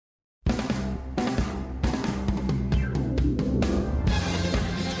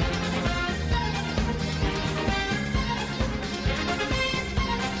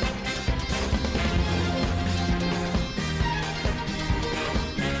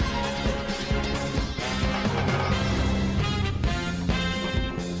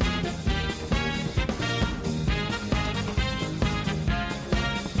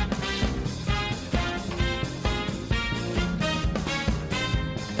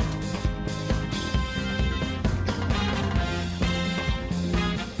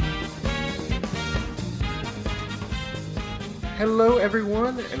Hello,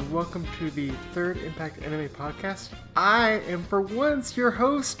 everyone, and welcome to the Third Impact Anime Podcast. I am, for once, your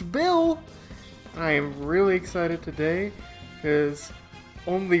host, Bill. I am really excited today because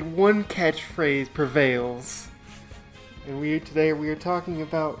only one catchphrase prevails. And today we are talking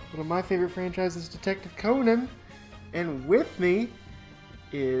about one of my favorite franchises, Detective Conan. And with me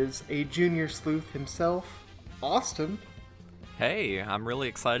is a junior sleuth himself, Austin. Hey, I'm really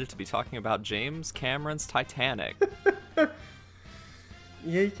excited to be talking about James Cameron's Titanic.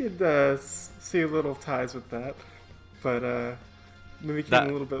 Yeah, you could see a little ties with that, but maybe came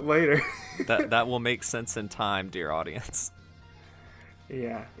a little bit later. that will make sense in time, dear audience.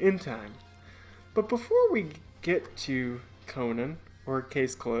 Yeah, in time. But before we get to Conan, or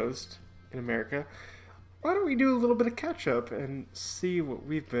Case Closed in America, why don't we do a little bit of catch-up and see what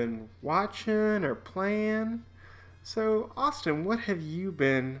we've been watching or playing? So, Austin, what have you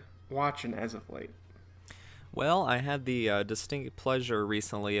been watching as of late? Well, I had the distinct pleasure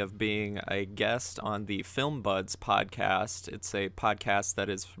recently of being a guest on the Film Buds podcast. It's a podcast that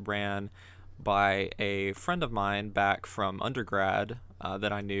is ran by a friend of mine back from undergrad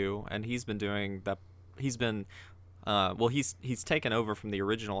that I knew, and he's been doing that. He's been he's taken over from the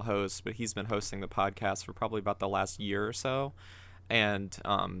original host, but he's been hosting the podcast for probably about the last year or so. And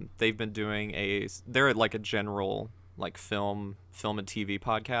they've been doing they're like a general like film and TV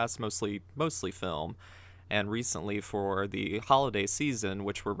podcast, mostly film. And recently for the holiday season,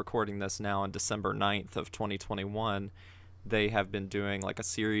 which we're recording this now on December 9th of 2021, they have been doing like a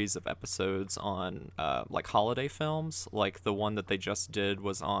series of episodes on like holiday films. Like the one that they just did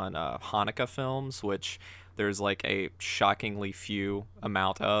was on Hanukkah films, which there's like a shockingly few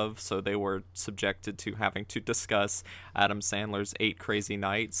amount of. So they were subjected to having to discuss Adam Sandler's 8 Crazy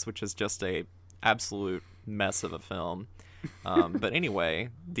Nights, which is just a absolute mess of a film. But anyway,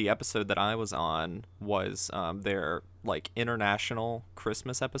 the episode that I was on was their like international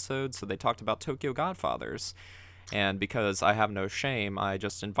Christmas episode. So they talked about Tokyo Godfathers. And because I have no shame, I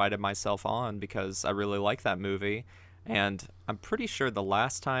just invited myself on because I really like that movie. And I'm pretty sure the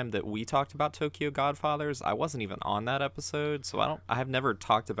last time that we talked about Tokyo Godfathers, I wasn't even on that episode. So I have never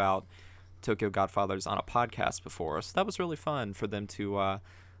talked about Tokyo Godfathers on a podcast before. So that was really fun for them to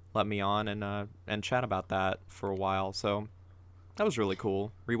let me on and chat about that for a while. So that was really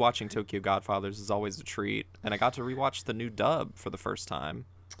cool. Rewatching Tokyo Godfathers is always a treat, and I got to rewatch the new dub for the first time.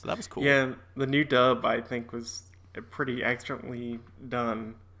 So that was cool. Yeah, the new dub I think was pretty excellently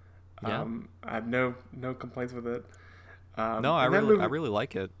done. Yeah. I have no complaints with it. No, I really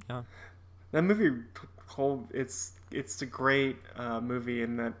like it. Yeah. That movie, it's a great movie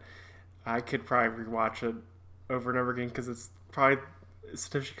in that I could probably rewatch it over and over again because it's probably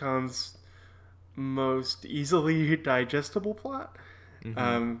Satoshi Kon's most easily digestible plot.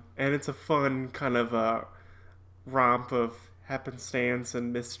 Mm-hmm. And it's a fun kind of romp of happenstance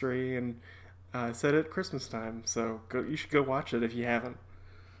and mystery and set at Christmas time. So you should go watch it if you haven't.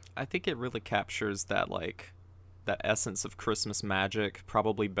 I think it really captures that essence of Christmas magic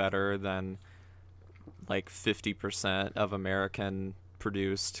probably better than like 50% of American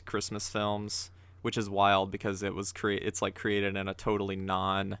produced Christmas films, which is wild because it's like created in a totally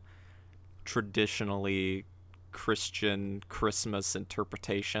non-traditionally Christian Christmas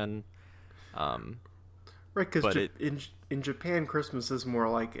interpretation. Right, because in Japan, Christmas is more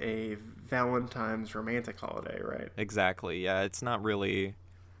like a Valentine's romantic holiday, right? Exactly. Yeah, it's not really.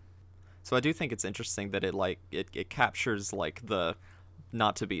 So I do think it's interesting that it captures like the,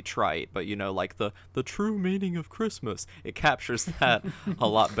 not to be trite, but like the true meaning of Christmas. It captures that a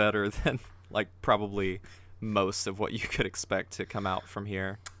lot better than like probably most of what you could expect to come out from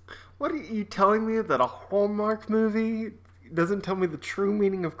here. What are you telling me, that a Hallmark movie doesn't tell me the true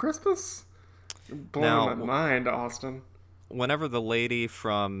meaning of Christmas? You're blowing my mind, Austin. Whenever the lady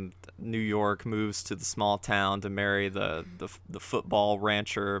from New York moves to the small town to marry the football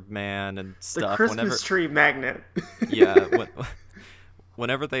rancher man and stuff, the Christmas tree magnet. Yeah,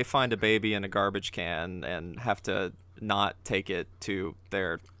 whenever they find a baby in a garbage can and have to not take it to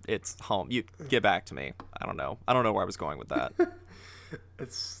its home, you get back to me. I don't know where I was going with that.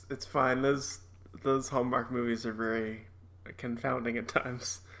 It's fine. Those Hallmark movies are very confounding at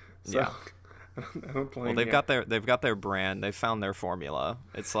times. So. Yeah. I don't blame you. They've got their brand. They've found their formula.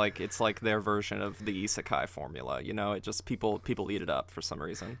 It's like their version of the isekai formula. It just people eat it up for some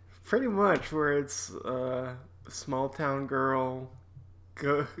reason. Pretty much, where it's a small town girl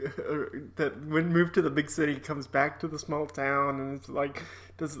that when moved to the big city comes back to the small town and it's like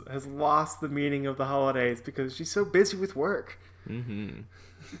has lost the meaning of the holidays because she's so busy with work. Mm-hmm.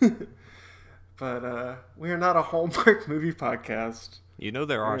 But we are not a Hallmark movie podcast.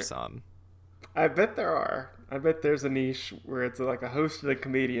 There are some. I bet there are. I bet there's a niche where it's like a host and a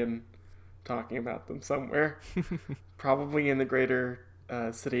comedian talking about them somewhere. Probably in the greater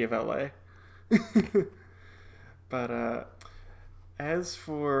city of LA. But as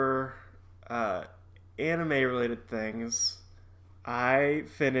for anime-related things, I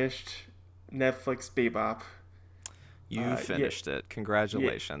finished Netflix Bebop. You finished it.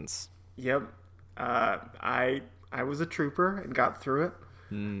 Congratulations. Yep. I was a trooper and got through it.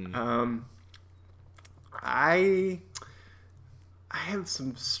 I have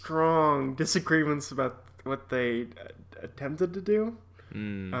some strong disagreements about what they attempted to do.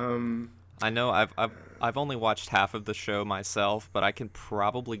 I know I've only watched half of the show myself, but I can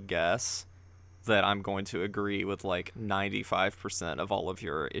probably guess that I'm going to agree with like 95% of all of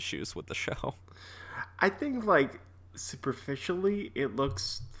your issues with the show. I think like superficially it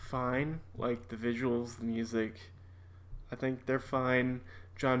looks fine. Like the visuals, the music, I think they're fine.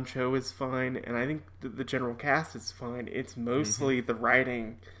 John Cho is fine, and I think the general cast is fine. It's mostly the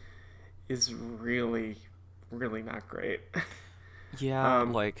writing is really, really not great. Yeah,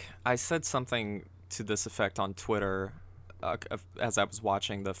 like I said something to this effect on Twitter as I was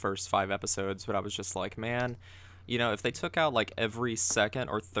watching the first 5 episodes, but I was just like, man, you know, if they took out like every second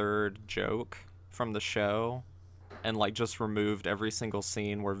or third joke from the show and like just removed every single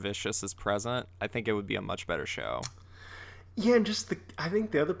scene where Vicious is present, I think it would be a much better show. Yeah, and I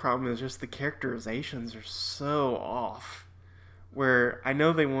think the other problem is just the characterizations are so off. Where I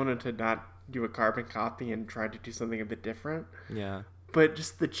know they wanted to not do a carbon copy and try to do something a bit different. Yeah. But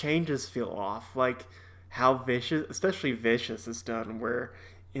just the changes feel off. Like how Vicious, especially Vicious, is done, where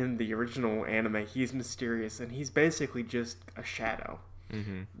in the original anime he's mysterious and he's basically just a shadow.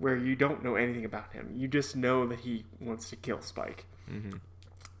 Where you don't know anything about him. You just know that he wants to kill Spike.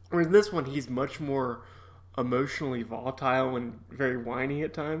 Whereas in this one, he's much more emotionally volatile and very whiny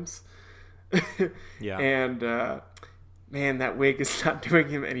at times. Yeah. And man, that wig is not doing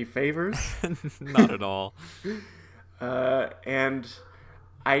him any favors. Not at all. And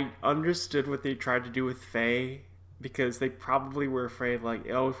I understood what they tried to do with Faye, because they probably were afraid, like,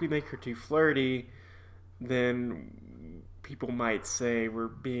 oh, if we make her too flirty, then people might say we're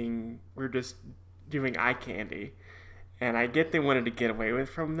just doing eye candy. And I get they wanted to get away with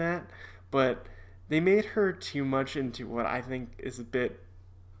from that, but they made her too much into what I think is a bit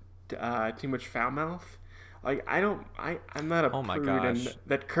too much foul mouth. Like I'm not a prude, and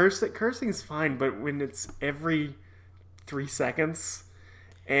that cursing's fine, but when it's every 3 seconds,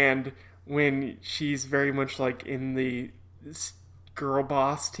 and when she's very much like in the girl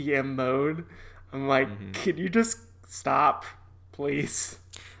boss TM mode, I'm like, can you just stop, please?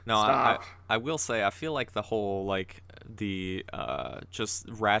 No, stop. I will say I feel like the whole like the just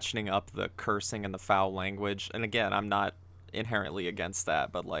ratcheting up the cursing and the foul language, and again, I'm not inherently against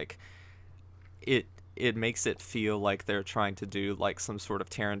that, but like it makes it feel like they're trying to do like some sort of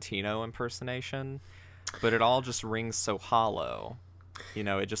Tarantino impersonation, but it all just rings so hollow. You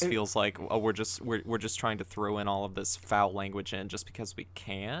know, it just feels like, oh, we're just trying to throw in all of this foul language in just because we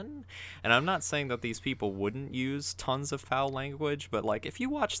can. And I'm not saying that these people wouldn't use tons of foul language, but like if you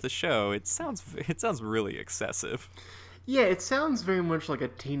watch the show, it sounds really excessive. Yeah, it sounds very much like a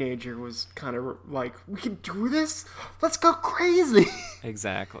teenager was kind of like, we can do this? Let's go crazy!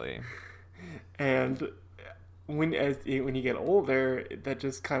 Exactly. And when you get older, that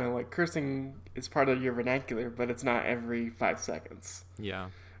just kind of like cursing is part of your vernacular, but it's not every 5 seconds. Yeah.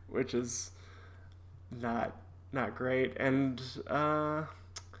 Which is not great. And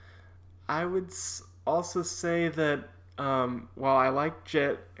I would also say that while I like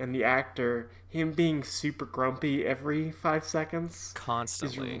Jet and the actor, him being super grumpy every 5 seconds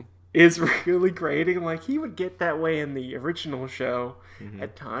constantly is really grating. Like, he would get that way in the original show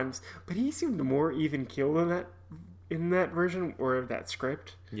at times, but he seemed more even keel than in that version, or that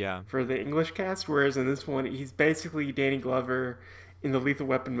script. Yeah. For the English cast, whereas in this one, he's basically Danny Glover in the Lethal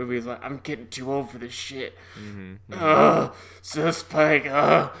Weapon movie. Is like, I'm getting too old for this shit. So Spike,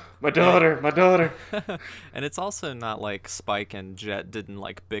 my daughter. And it's also not like Spike and Jet didn't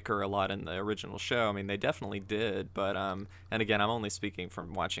like bicker a lot in the original show. I mean, they definitely did, but and again, I'm only speaking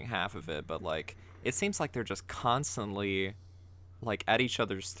from watching half of it, but like it seems like they're just constantly like at each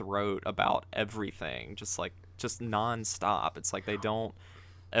other's throat about everything, just nonstop. It's like they don't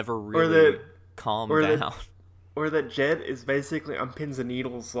ever really calm down. Or that Jet is basically on pins and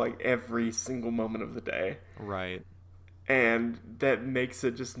needles like every single moment of the day. Right. And that makes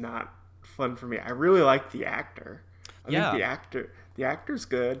it just not fun for me. I really like the actor. I think the actor's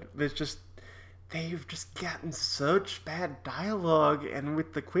good, but it's just they've just gotten such bad dialogue, and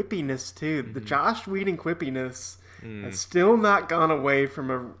with the quippiness too. The Josh Whedon quippiness has still not gone away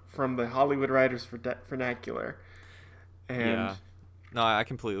from the Hollywood writers vernacular. And Yeah. No, I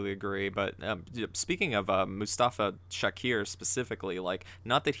completely agree. But speaking of Mustafa Shakir specifically, like,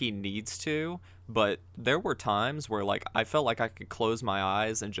 not that he needs to, but there were times where, like, I felt like I could close my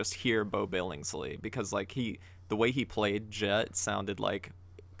eyes and just hear Bo Billingsley because, like, the way he played Jet sounded like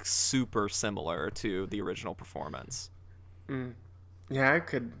super similar to the original performance. yeah,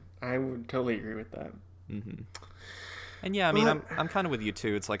 I would totally agree with that. And yeah, I mean, I'm kind of with you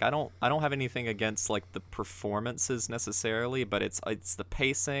too. It's like I don't have anything against like the performances necessarily, but it's the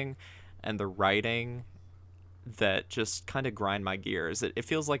pacing and the writing that just kind of grind my gears. It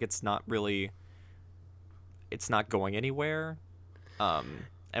feels like it's not going anywhere.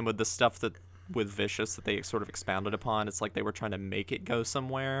 And with the stuff that with Vicious that they sort of expounded upon, it's like they were trying to make it go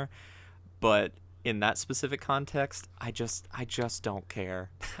somewhere, but in that specific context, I just don't care.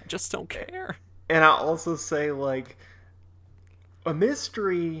 I just don't care. And I'll also say, like, a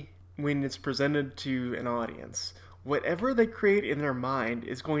mystery, when it's presented to an audience, whatever they create in their mind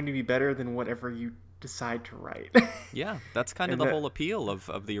is going to be better than whatever you decide to write. Yeah, that's kind of the whole appeal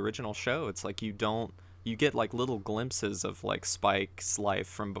of the original show. It's like you get like little glimpses of like Spike's life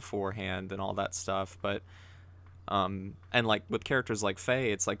from beforehand and all that stuff, but and like with characters like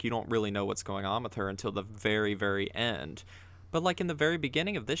Faye, it's like you don't really know what's going on with her until the very, very end. But like in the very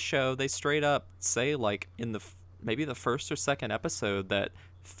beginning of this show, they straight up say, like, in maybe the first or second episode, that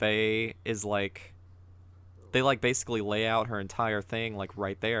Faye is like, they like basically lay out her entire thing like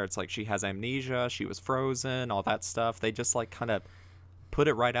right there. It's like she has amnesia, she was frozen, all that stuff. They just like kind of put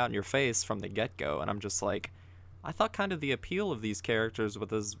it right out in your face from the get-go. And I'm just like, I thought kind of the appeal of these characters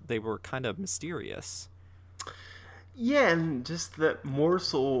was they were kind of mysterious. Yeah, and just that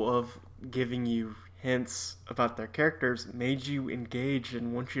morsel of giving you hints about their characters made you engage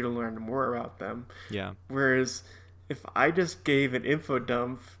and want you to learn more about them. Yeah. Whereas if I just gave an info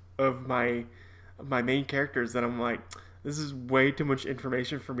dump of my main characters, then I'm like, this is way too much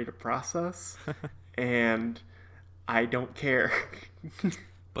information for me to process, and I don't care.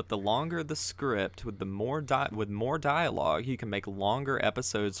 But the longer the script, with more dialogue, you can make longer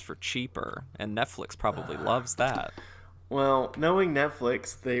episodes for cheaper, and Netflix probably loves that. Well, knowing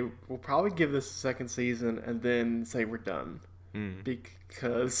Netflix, they will probably give this a second season and then say we're done.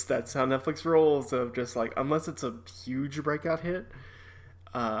 Because that's how Netflix rolls, of just like, unless it's a huge breakout hit,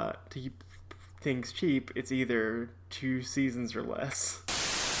 to keep things cheap, it's either 2 seasons or less.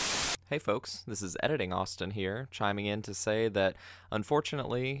 Hey folks, this is Editing Austin here, chiming in to say that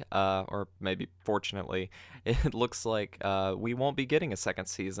unfortunately, or maybe fortunately, it looks like we won't be getting a second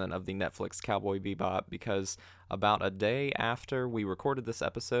season of the Netflix Cowboy Bebop, because about a day after we recorded this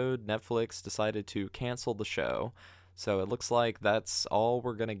episode, Netflix decided to cancel the show. So it looks like that's all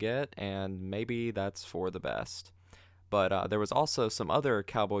we're going to get, and maybe that's for the best. But there was also some other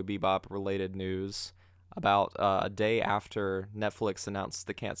Cowboy Bebop related news. About a day after Netflix announced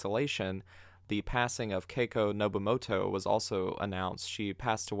the cancellation, the passing of Keiko Nobumoto was also announced. She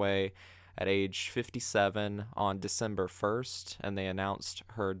passed away at age 57 on December 1st, and they announced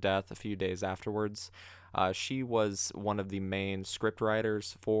her death a few days afterwards. She was one of the main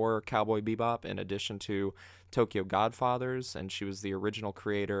scriptwriters for Cowboy Bebop, in addition to Tokyo Godfathers, and she was the original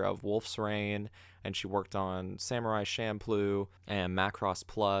creator of Wolf's Rain, and she worked on Samurai Champloo and Macross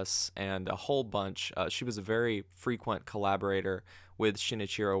Plus and a whole bunch. She was a very frequent collaborator with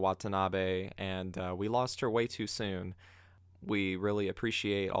Shinichiro Watanabe, and we lost her way too soon. We really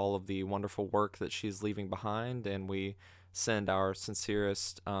appreciate all of the wonderful work that she's leaving behind, and we send our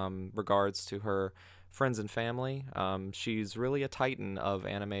sincerest regards to her friends and family. She's really a titan of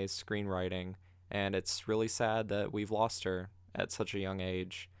anime's screenwriting, and it's really sad that we've lost her at such a young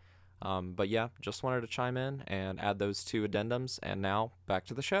age. But yeah, just wanted to chime in and add those 2 addendums, and now back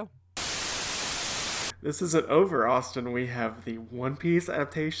to the show. This isn't over, Austin. We have the One Piece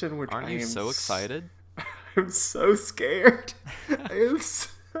adaptation, which Aren't you so excited? I'm so scared.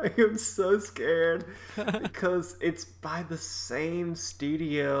 I am so scared because it's by the same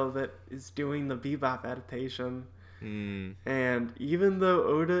studio that is doing the Bebop adaptation. And even though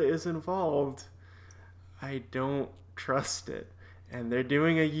Oda is involved, I don't trust it. And they're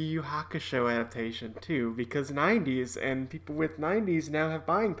doing a Yu Yu Hakusho adaptation too, because 90s, and people with 90s now have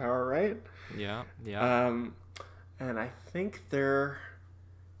buying power, right? Yeah. And I think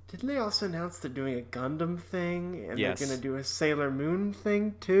didn't they also announce they're doing a Gundam thing? And yes. They're going to do a Sailor Moon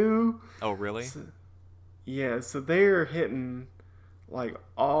thing too? Oh, really? So they're hitting like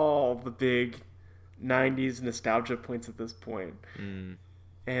all the big 90s nostalgia points at this point.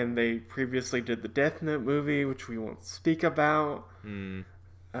 And they previously did the Death Note movie, which we won't speak about.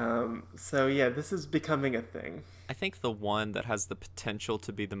 So yeah, this is becoming a thing. I think the one that has the potential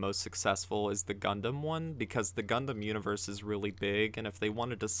to be the most successful is the Gundam one, because the Gundam universe is really big, and if they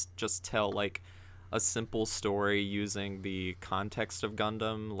wanted to just tell like a simple story using the context of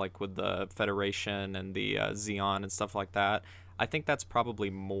Gundam, like with the Federation and the Zeon and stuff like that, I think that's probably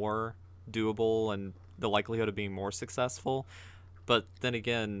more doable and the likelihood of being more successful. But then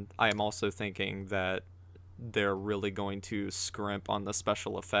again, I am also thinking that they're really going to scrimp on the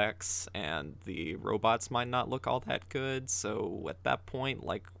special effects and the robots might not look all that good. So at that point,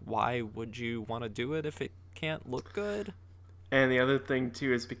 like, why would you want to do it if it can't look good? And the other thing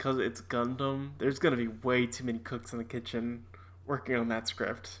too is because it's Gundam, there's gonna be way too many cooks in the kitchen working on that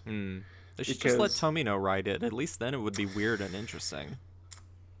script. They should just let Tomino write it. At least then it would be weird and interesting.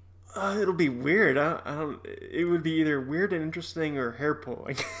 It'll be weird. I don't. It would be either weird and interesting or hair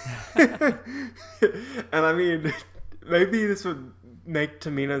pulling. And I mean, maybe this would make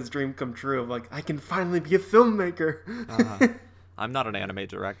Tamina's dream come true of like, I can finally be a filmmaker. I'm not an anime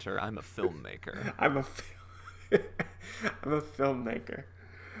director. I'm a filmmaker. I'm a filmmaker.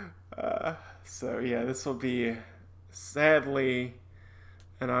 So yeah, this will be sadly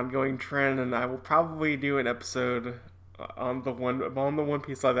an ongoing trend, and I will probably do an episode on the One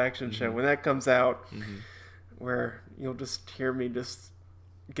Piece live action show when that comes out, where you'll just hear me just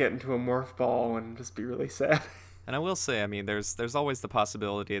get into a morph ball and just be really sad. And I will say, I mean, there's always the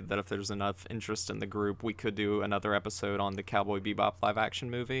possibility that if there's enough interest in the group, we could do another episode on the Cowboy Bebop live action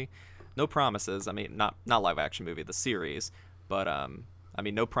movie. No promises. I mean, not live action movie, the series, but I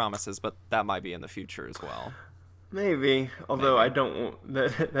mean, no promises. But that might be in the future as well. Maybe, although I don't want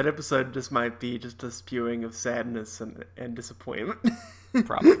that episode just might be just a spewing of sadness and disappointment.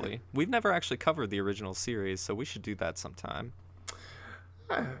 Probably. We've never actually covered the original series, so we should do that sometime.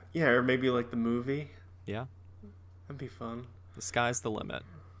 Yeah, or maybe like the movie. Yeah. That'd be fun. The sky's the limit.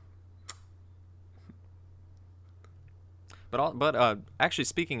 But actually,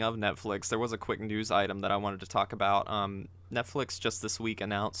 speaking of Netflix, there was a quick news item that I wanted to talk about. Netflix just this week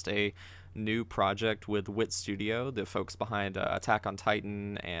announced a new project with Wit Studio, the folks behind Attack on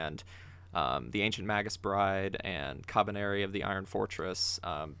Titan and The Ancient Magus Bride and Cabaneri of the Iron Fortress.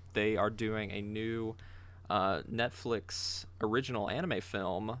 They are doing a new Netflix original anime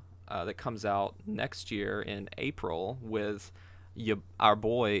film that comes out next year in April with our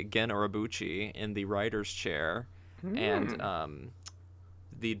boy Gen Urobuchi in the writer's chair. And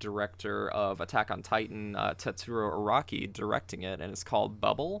the director of Attack on Titan, Tetsuro Araki, directing it, and it's called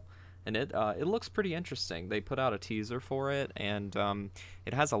Bubble, and it looks pretty interesting. They put out a teaser for it, and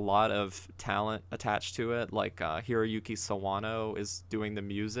it has a lot of talent attached to it, like Hiroyuki Sawano is doing the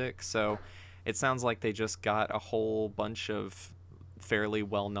music, so it sounds like they just got a whole bunch of fairly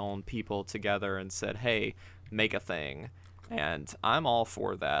well-known people together and said, hey, make a thing. And I'm all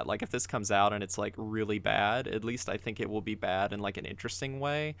for that. Like, if this comes out and it's like really bad, at least I think it will be bad in like an interesting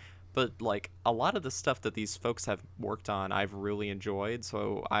way. But like a lot of the stuff that these folks have worked on, I've really enjoyed.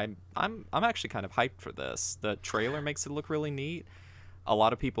 So I'm actually kind of hyped for this. The trailer makes it look really neat. A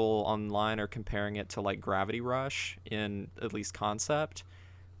lot of people online are comparing it to like Gravity Rush in at least concept,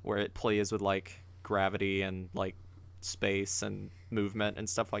 where it plays with like gravity and like space and movement and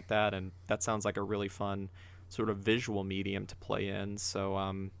stuff like that. And that sounds like a really fun sort of visual medium to play in. So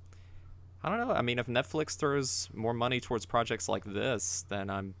I don't know. I mean, if Netflix throws more money towards projects like this, then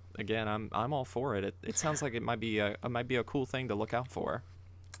I'm all for it. It sounds like it might be a cool thing to look out for.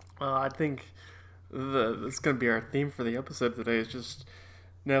 Well, I think that's going to be our theme for the episode today. Is just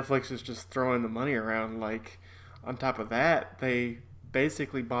Netflix is just throwing the money around. Like, on top of that, they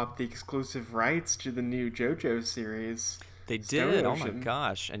basically bought the exclusive rights to the new JoJo series. They did. Oh my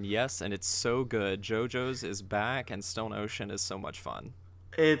gosh. And yes, and it's so good. JoJo's is back and Stone Ocean is so much fun.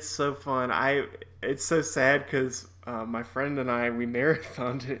 It's so fun. It's so sad because my friend and I, we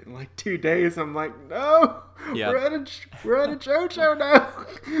marathoned it in like 2 days. I'm like, no, yeah. we're at a JoJo now.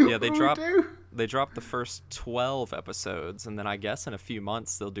 Yeah, they dropped the first 12 episodes, and then I guess in a few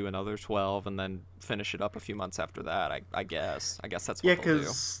months they'll do another 12 and then finish it up a few months after that. I guess that's what they'll do.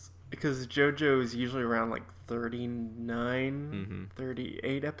 Because JoJo is usually around like 39,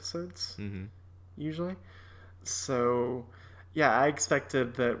 38 episodes, usually. So, yeah, I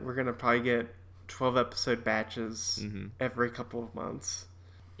expected that we're going to probably get 12-episode batches every couple of months.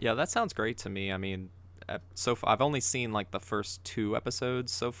 Yeah, that sounds great to me. I mean, so far, I've only seen like the first 2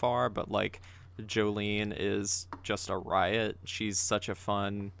 episodes so far, but like Jolene is just a riot. She's such a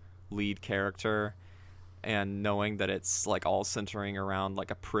fun lead character. And knowing that it's like all centering around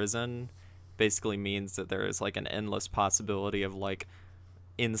like a prison basically means that there is like an endless possibility of like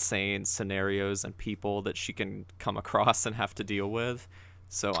insane scenarios and people that she can come across and have to deal with.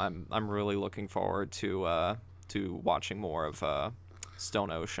 So I'm really looking forward to watching more of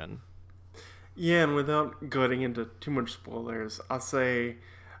Stone Ocean. Yeah, and without going into too much spoilers, I'll say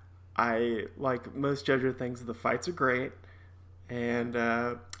I like most JoJo things. The fights are great, and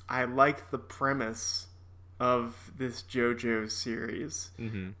I like the premise of this JoJo series,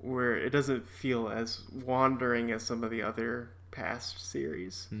 where it doesn't feel as wandering as some of the other past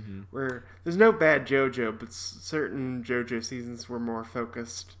series, where there's no bad JoJo, but certain JoJo seasons were more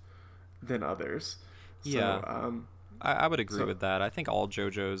focused than others. Yeah, So, I would agree with that. I think all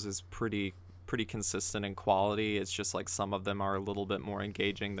JoJo's is pretty consistent in quality. It's just like some of them are a little bit more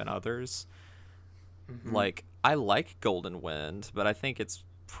engaging than others. Like, I like Golden Wind, but I think it's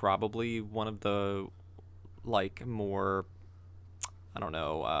probably one of the like more, I don't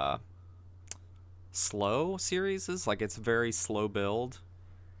know, slow series. Like, it's very slow build.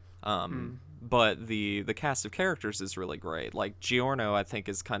 But the cast of characters is really great. Like, Giorno, I think,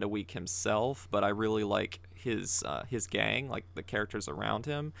 is kind of weak himself, but I really like his gang, like the characters around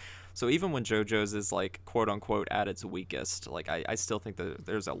him. So even when JoJo's is like quote unquote at its weakest, like I still think that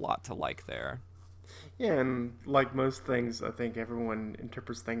there's a lot to like there. yeah, and like most things, I think everyone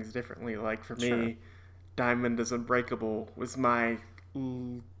interprets things differently. Like for Sure. me, Diamond is Unbreakable was my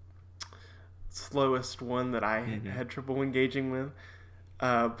slowest one that I had trouble engaging with,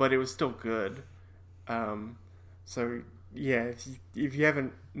 but it was still good. Um, so yeah, if you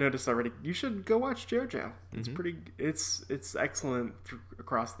haven't noticed already, you should go watch JoJo. It's it's excellent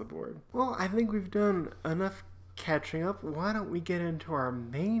across the board. Well, I think we've done enough catching up. Why don't we get into our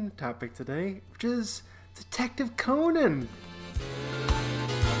main topic today, which is Detective Conan?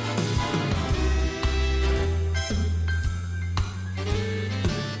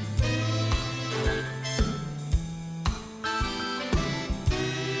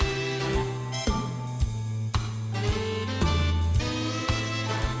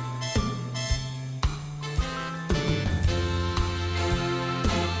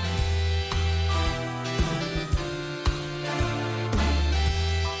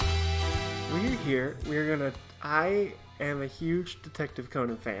 I am a huge Detective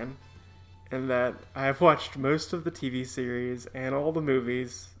Conan fan, in that I have watched most of the TV series and all the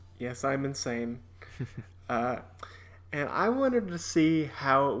movies. Yes, I'm insane. And I wanted to see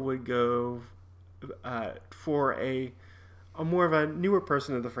how it would go for a more of a newer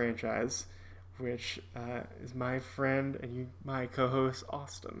person of the franchise, which is my friend and my co-host,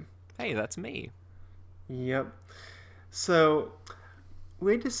 Austin. Hey, that's me. Yep. So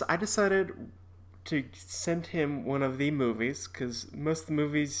I decided to send him one of the movies, because most of the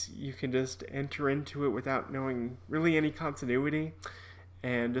movies you can just enter into it without knowing really any continuity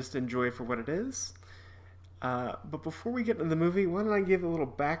and just enjoy for what it is. But before we get into the movie, why don't I give a little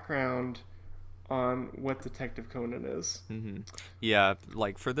background on what Detective Conan is? Yeah,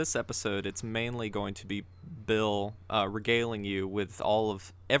 like for this episode, it's mainly going to be Bill regaling you with all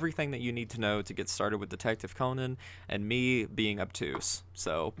of everything that you need to know to get started with Detective Conan, and me being obtuse.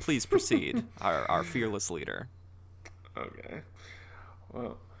 So please proceed, our fearless leader. Okay.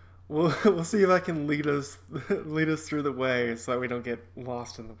 Well, we'll see if I can lead us through the way so that we don't get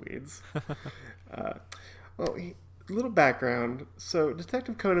lost in the weeds. A little background. So,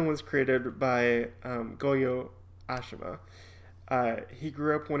 Detective Conan was created by Goyo Ashima. He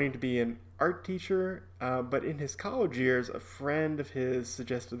grew up wanting to be an art teacher, but in his college years, a friend of his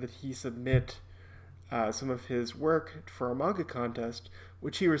suggested that he submit some of his work for a manga contest,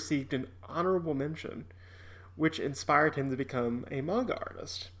 which he received an honorable mention, which inspired him to become a manga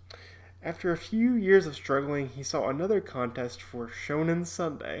artist. After a few years of struggling, he saw another contest for Shonen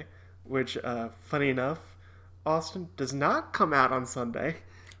Sunday, which, funny enough, Austin, does not come out on Sunday.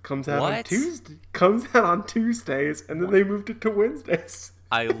 Comes out on Tuesday. Comes out on Tuesdays, and then they moved it to Wednesdays.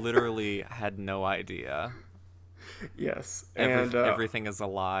 I literally had no idea. Yes, and everything is a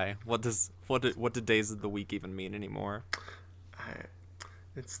lie. What do days of the week even mean anymore?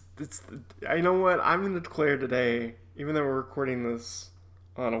 It's you know what? I'm going to declare today, even though we're recording this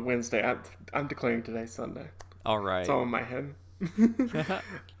on a Wednesday, I'm declaring today Sunday. All right. It's all in my head.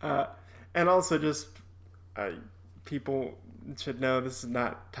 And also just people should know this is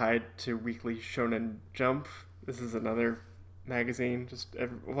not tied to Weekly Shonen Jump. This is another magazine. Just a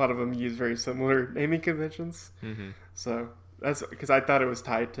lot of them use very similar naming conventions. So that's because I thought it was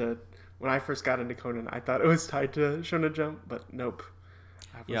tied to, when I first got into Conan, I thought it was tied to Shonen Jump, but nope.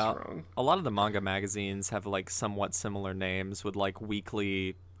 I was wrong. A lot of the manga magazines have like somewhat similar names with like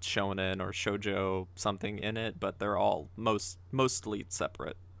Weekly Shonen or Shoujo something in it, but they're all mostly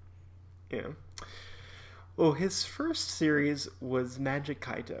separate. Yeah. Well, his first series was Magic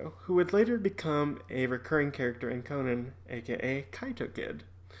Kaito, who would later become a recurring character in Conan, aka Kaito Kid.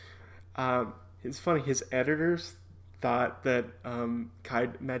 It's funny, his editors thought that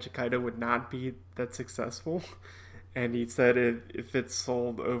Magic Kaito would not be that successful, and he said if it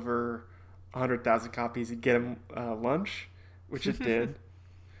sold over 100,000 copies, he'd get him lunch, which it did.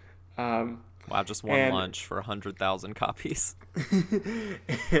 Wow, just one lunch for 100,000 copies.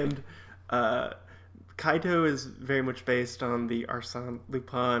 And Kaito is very much based on the Arsène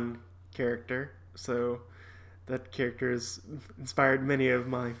Lupin character, so that character has inspired many of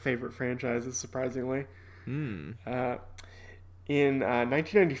my favorite franchises, surprisingly. In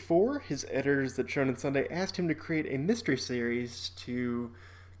 1994, his editors at Shonen Sunday asked him to create a mystery series to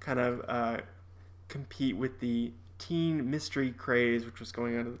kind of compete with the teen mystery craze which was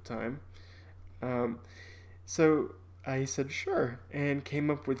going on at the time. So he said sure, and came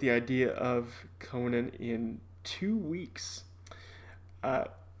up with the idea of Conan in 2 weeks. I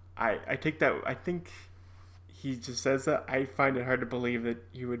take that. I think he just says that. I find it hard to believe that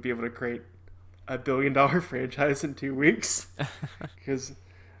you would be able to create $1 billion franchise in 2 weeks, because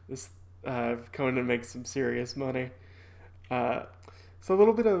this Conan makes some serious money. So a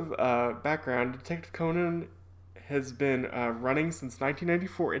little bit of background: Detective Conan has been running since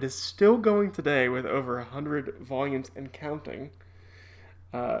 1994. It is still going today with over 100 volumes and counting.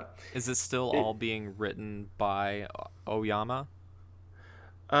 Is it still all being written by Oyama?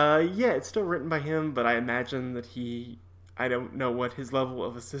 Yeah, it's still written by him, but I imagine that I don't know what his level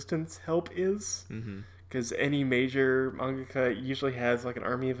of assistance help is, because any major mangaka usually has like an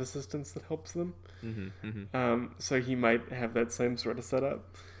army of assistants that helps them. So he might have that same sort of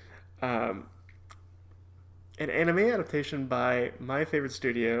setup. An anime adaptation by my favorite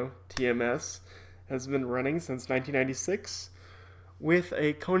studio, TMS, has been running since 1996, with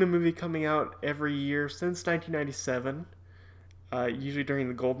a Conan movie coming out every year since 1997, usually during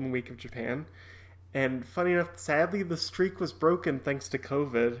the Golden Week of Japan. And funny enough, sadly, the streak was broken thanks to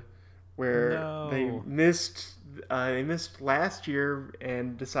COVID, where they missed last year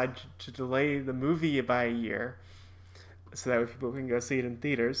and decided to delay the movie by a year, so that way people can go see it in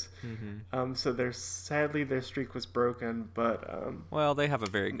theaters. So sadly their streak was broken, but well, they have a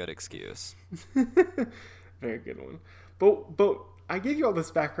very good excuse. Very good one. But I gave you all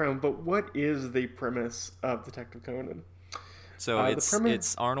this background, but what is the premise of Detective Conan? So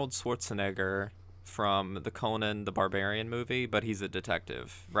it's Arnold Schwarzenegger from the Conan the Barbarian movie, but he's a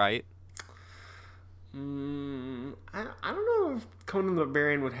detective, right? I don't know if Conan the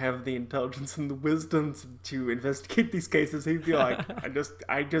Barbarian would have the intelligence and the wisdom to investigate these cases. He'd be like,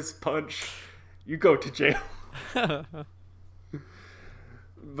 I just punch, you go to jail.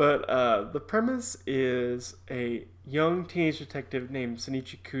 But the premise is a young teenage detective named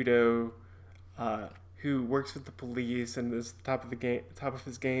Shinichi Kudo, who works with the police and is top of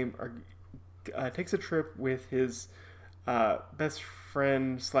his game, takes a trip with his best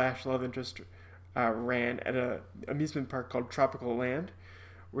friend / love interest, Ran, at an amusement park called Tropical Land,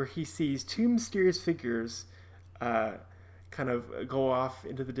 where he sees 2 mysterious figures kind of go off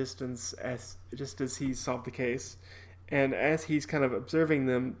into the distance as he solved the case. And as he's kind of observing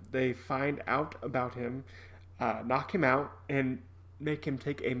them, they find out about him, knock him out, and make him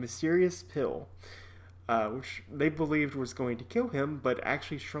take a mysterious pill, which they believed was going to kill him, but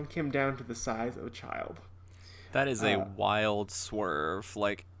actually shrunk him down to the size of a child. That is a wild swerve.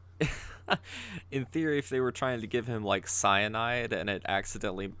 Like, in theory, if they were trying to give him like cyanide and it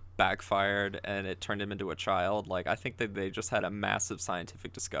accidentally backfired and it turned him into a child, like, I think that they just had a massive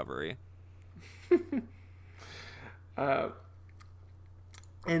scientific discovery.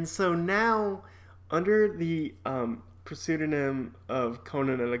 And so now, under the pseudonym of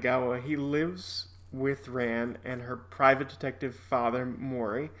Conan Edogawa, he lives with Ran and her private detective father,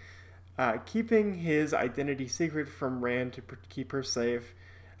 Mori, keeping his identity secret from Ran to keep her safe,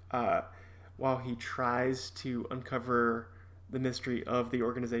 while he tries to uncover the mystery of the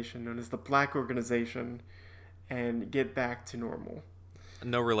organization known as the Black Organization and get back to normal.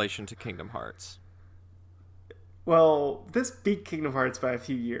 No relation to Kingdom Hearts. Well, this beat Kingdom Hearts by a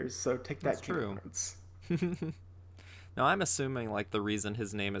few years, so take that. That's Kingdom Hearts. Now, I'm assuming like the reason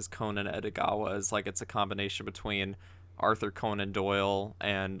his name is Conan Edogawa is like it's a combination between Arthur Conan Doyle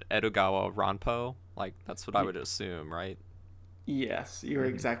and Edogawa Ranpo. Like, that's what I would assume, right? Yes, you're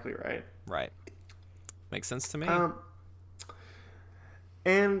exactly right. Right. Makes sense to me.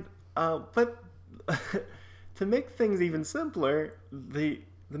 But to make things even simpler, the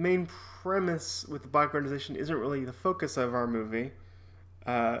main premise with the Black Organization isn't really the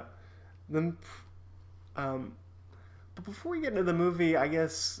But before we get into the movie, I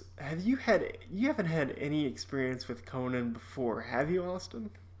guess you haven't had any experience with Conan before, have you, Austin?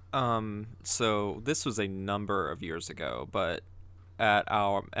 So this was a number of years ago, but at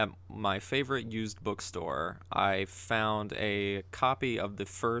my favorite used bookstore, I found a copy of the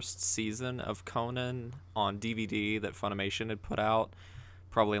first season of Conan on DVD that Funimation had put out,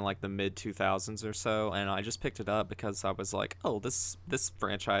 probably in like the mid 2000s or so, and I just picked it up because I was like, "Oh, this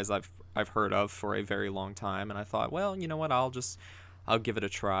franchise I've heard of for a very long time," and I thought, "Well, you know what? I'll give it a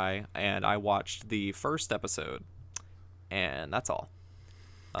try." And I watched the first episode, and that's all.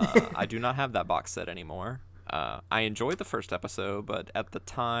 I do not have that box set anymore. I enjoyed the first episode, but at the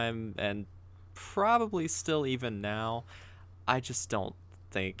time, and probably still even now, I just don't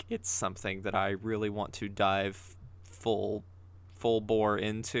think it's something that I really want to dive full bore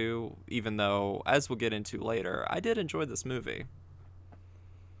into. Even though, as we'll get into later, I did enjoy this movie.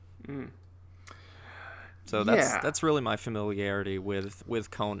 Mm. So that's really my familiarity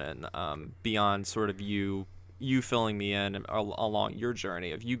with Conan. Beyond sort of you filling me in along your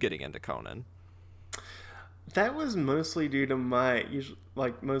journey of you getting into Conan. That was mostly due to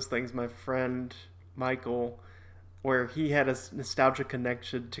like most things, my friend Michael, where he had a nostalgia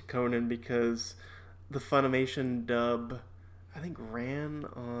connection to Conan because the Funimation dub, I think, ran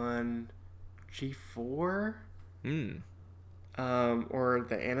on G4, or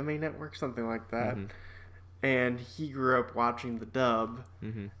the Anime Network, something like that. Mm-hmm. And he grew up watching the dub.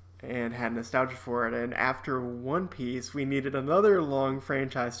 Mm-hmm. And had nostalgia for it. And after One Piece, we needed another long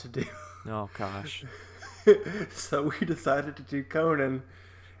franchise to do. Oh, gosh. So we decided to do Conan.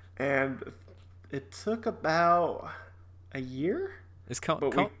 And it took about a year. Is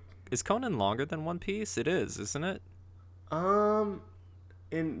Conan longer than One Piece? It is, isn't it? No,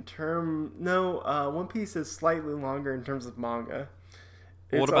 One Piece is slightly longer in terms of manga.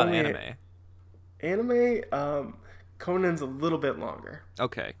 What about anime? Anime, Conan's a little bit longer.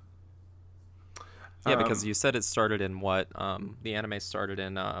 Okay. Yeah, because you said it started in what? The anime started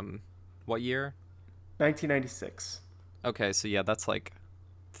in what year? 1996. Okay, so yeah, that's like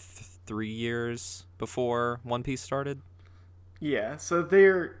 3 years before One Piece started. Yeah, so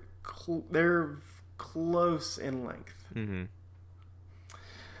they're close in length. Mm-hmm.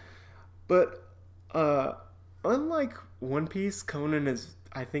 But unlike One Piece, Conan is,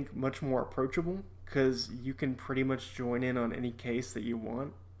 I think, much more approachable because you can pretty much join in on any case that you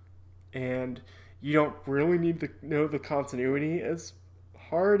want, and you don't really need to know the continuity as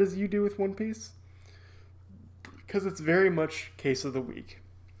hard as you do with One Piece, because it's very much case of the week.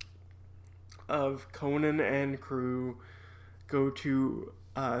 Of Conan and crew go to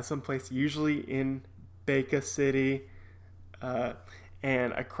someplace, usually in Baca City,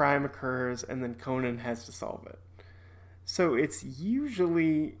 and a crime occurs, and then Conan has to solve it. So it's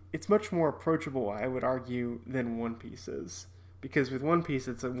much more approachable, I would argue, than One Piece is. Because with One Piece,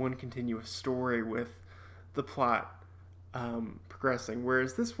 it's a one continuous story with the plot progressing.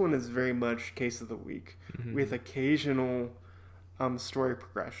 Whereas this one is very much case of the week, mm-hmm. with occasional story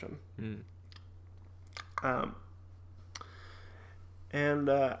progression. Mm. And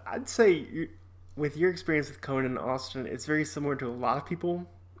I'd say with your experience with Conan, Austin, it's very similar to a lot of people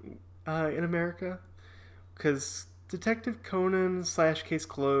in America. Because Detective Conan / Case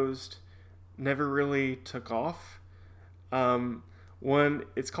Closed never really took off.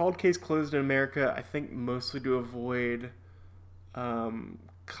 It's called Case Closed in America, I think mostly to avoid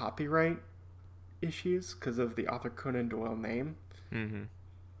copyright issues because of the author Conan Doyle name.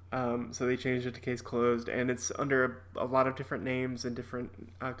 Mm-hmm. So they changed it to Case Closed, and it's under a lot of different names in different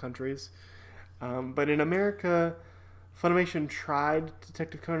countries. But in America, Funimation tried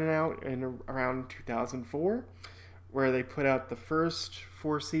Detective Conan out in around 2004, where they put out the first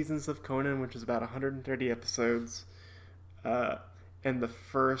 4 seasons of Conan, which is about 130 episodes, and the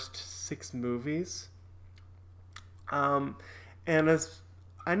first 6 movies. And as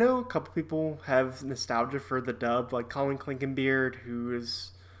I know, a couple people have nostalgia for the dub, like Colin Clinkenbeard, who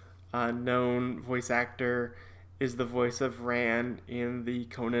is a known voice actor, is the voice of Ran in the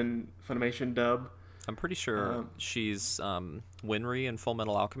Conan Funimation dub. I'm pretty sure she's Winry in Full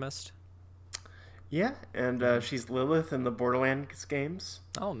Metal Alchemist. Yeah, and she's Lilith in the Borderlands games.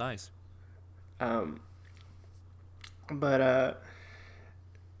 Oh, nice.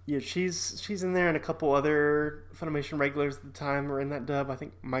 Yeah, she's in there, and a couple other Funimation regulars at the time are in that dub. I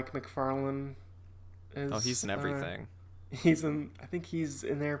think Mike McFarlane is. Oh, he's in everything. I think he's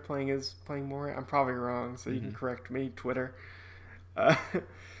in there playing Mori. I'm probably wrong, so you can correct me, Twitter.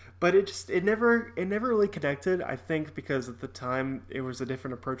 But it never really connected. I think because at the time it was a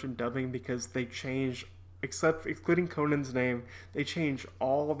different approach in dubbing, because they changed, excluding Conan's name, they changed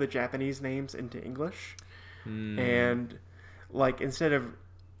all of the Japanese names into English. Hmm. And like instead of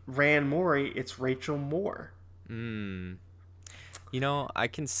Ran Mori, it's Rachel Moore. Hmm. I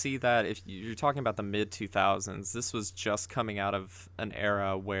can see that if you're talking about the mid 2000s, this was just coming out of an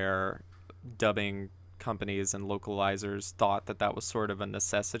era where dubbing companies and localizers thought that that was sort of a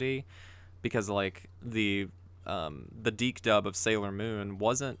necessity because like the Deke dub of Sailor Moon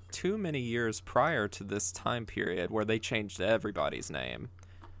wasn't too many years prior to this time period where they changed everybody's name.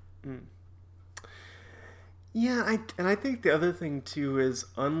 Mm. Yeah, I think the other thing too is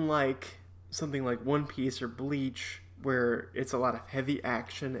unlike something like One Piece or Bleach, where it's a lot of heavy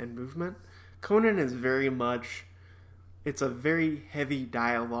action and movement, Conan is very much it's a very heavy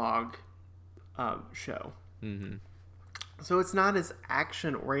dialogue show. Mm-hmm. So it's not as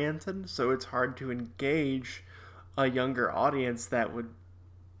action oriented, so it's hard to engage a younger audience that would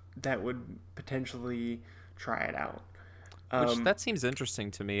potentially try it out. Which Um, that seems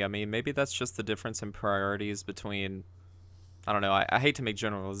interesting to me. I mean, maybe that's just the difference in priorities between, I don't know, I hate to make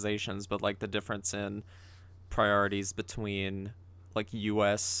generalizations, but like the difference in priorities between like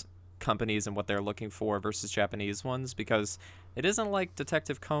US companies and what they're looking for versus Japanese ones, because it isn't like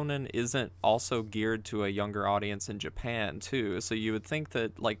Detective Conan isn't also geared to a younger audience in Japan too. So you would think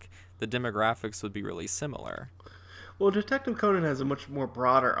that like the demographics would be really similar. well, Detective Conan has a much more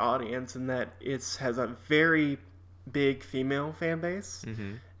broader audience in that it has a very big female fan base,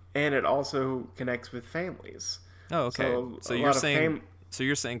 Mm-hmm. and it also connects with families. Oh, okay. So a lot of So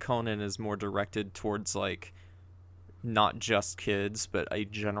you're saying Conan is more directed towards like not just kids, but a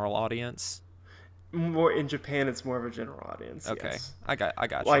general audience. more in Japan, it's more of a general audience. Okay, Yes, I got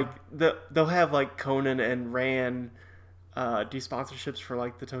you. like they'll have like Conan and Ran do sponsorships for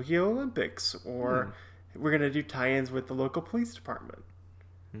like the Tokyo Olympics, or we're gonna do tie-ins with the local police department,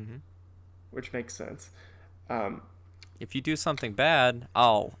 Mm-hmm. which makes sense. Um, If you do something bad,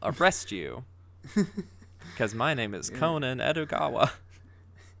 I'll arrest you because my name is Conan Edogawa.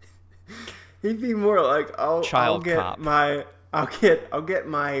 he'd be more like I'll Child get cop. my I'll get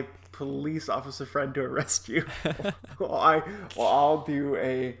my police officer friend to arrest you. I'll do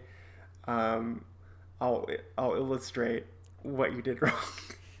a um, I'll illustrate what you did wrong.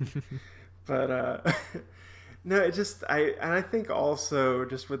 But no, it just I think also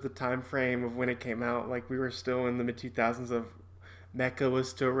just with the time frame of when it came out, like we were still in the mid 2000s of Mecha was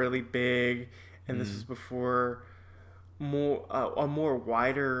still really big, and this was before a more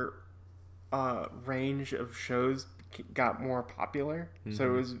wider range of shows got more popular. So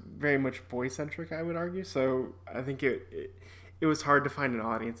it was very much boy centric, I would argue. So I think it was hard to find an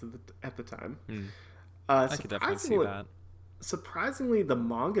audience at the time. I could definitely see that. Surprisingly, the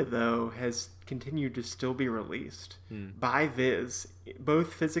manga though has continued to still be released by Viz,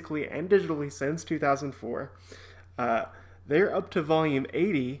 both physically and digitally since 2004. They're up to volume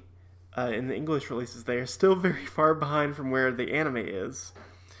 80 in the English releases. They are still very far behind from where the anime is,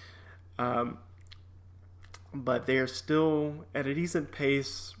 but they are still at a decent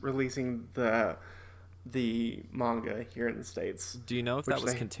pace releasing the manga here in the States. Do you know if which that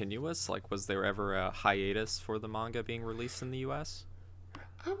was they- continuous? Like, was there ever a hiatus for the manga being released in the U.S.?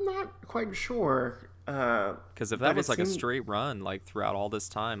 I'm not quite sure. Because if But that it was like a seemed- straight run, like throughout all this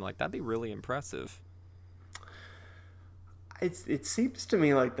time, like that'd be really impressive. It seems to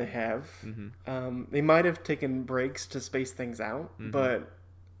me like they have. They might have taken breaks to space things out, but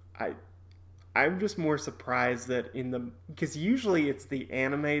I'm just more surprised that because usually it's the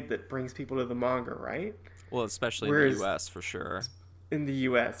anime that brings people to the manga, right? Well, especially Whereas- in the U.S. for sure. In the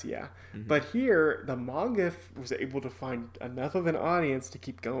U.S., yeah. But here, the manga was able to find enough of an audience to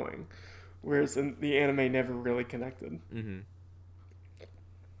keep going, whereas the anime never really connected.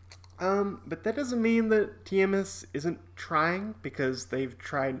 But that doesn't mean that TMS isn't trying, because they've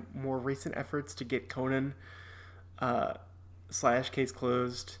tried more recent efforts to get Conan / Case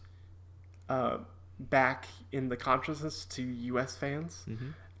Closed back in the consciousness to U.S. fans.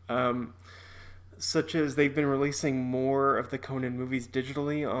 Such as they've been releasing more of the Conan movies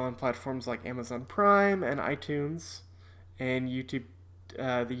digitally on platforms like Amazon Prime and iTunes and YouTube, the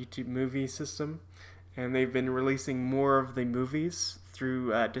YouTube movie system. And they've been releasing more of the movies through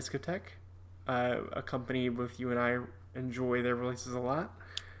Discotek, a company both you and I enjoy their releases a lot.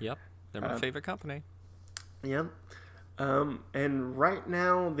 Yep, they're my favorite company. Yep. And right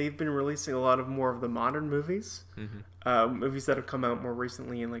now, they've been releasing a lot of more of the modern movies. Movies that have come out more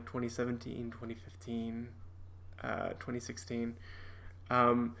recently in like 2017, 2015, 2016.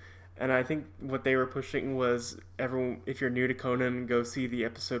 And I think what they were pushing was everyone, if you're new to Conan, go see the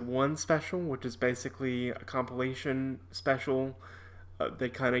episode 1 special, which is basically a compilation special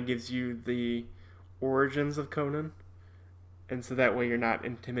that kind of gives you the origins of Conan. And so that way you're not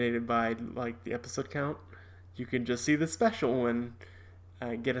intimidated by like the episode count. you can just see the special and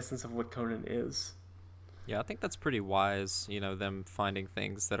get a sense of what Conan is. Yeah, I think that's pretty wise, them finding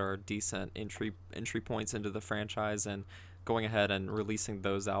things that are decent entry points into the franchise and going ahead and releasing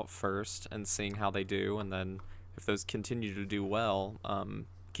those out first and seeing how they do, and then if those continue to do well,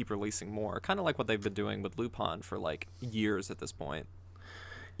 keep releasing more. Kind of like what they've been doing with Lupin for like years at this point.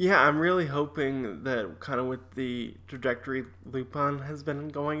 Yeah, I'm really hoping that kind of with the trajectory Lupin has been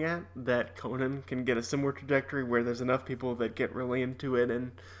going at, that Conan can get a similar trajectory where there's enough people that get really into it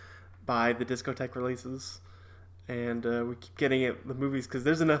and buy the discotheque releases. And we keep getting it the movies, because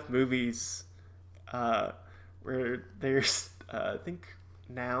there's enough movies where there's, I think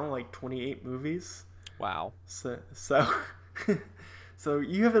now, like 28 movies. Wow. So so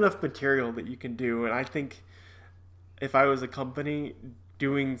you have enough material that you can do, and I think if I was a company,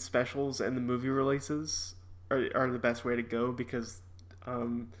 doing specials and the movie releases are the best way to go, because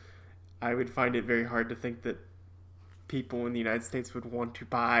I would find it very hard to think that people in the United States would want to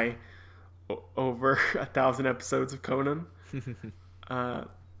buy over 1,000 episodes of Conan.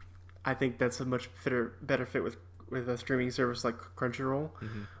 I think that's a much better fit with a streaming service like Crunchyroll,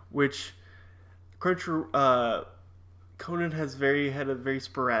 which Conan has had a very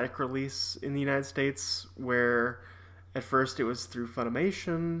sporadic release in the United States, where at first it was through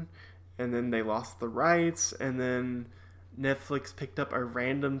Funimation, and then they lost the rights, and then Netflix picked up a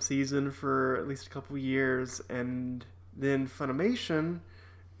random season for at least a couple years, and then Crunchyroll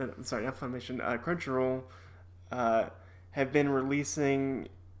have been releasing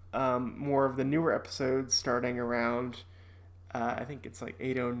more of the newer episodes starting around, I think it's like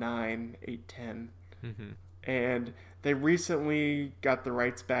 809, 810. And they recently got the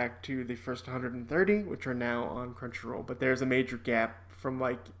rights back to the first 130, which are now on Crunchyroll. But there's a major gap from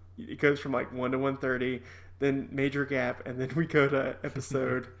it goes from 1 to 130, then major gap, and then we go to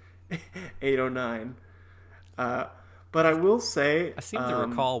episode 809. But I will say, I seem to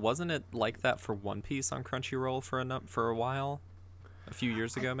recall, wasn't it like that for One Piece on Crunchyroll for a while? A few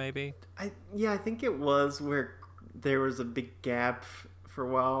years ago, maybe? I think it was, where there was a big gap for a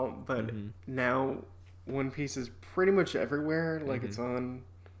while, but now One Piece is pretty much everywhere. It's on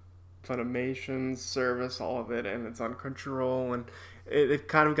Funimation's service, all of it, and it's on Crunchyroll, and they've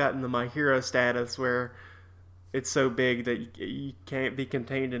kind of gotten the My Hero status where it's so big that you can't be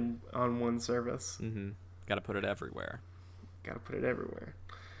contained on one service. Got to put it everywhere.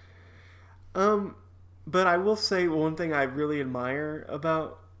 But I will say one thing I really admire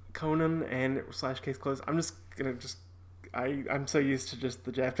about Conan and / Case Closed. I'm so used to just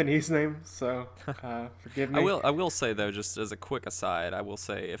the Japanese name, so forgive me. I will say, though, just as a quick aside, I will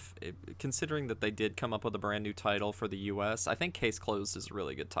say if considering that they did come up with a brand new title for the U.S., I think Case Closed is a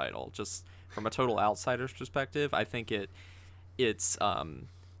really good title. Just from a total outsider's perspective, I think it's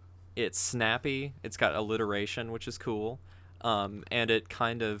snappy. It's got alliteration, which is cool, and it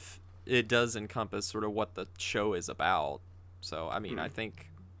does encompass sort of what the show is about. So I mean, I think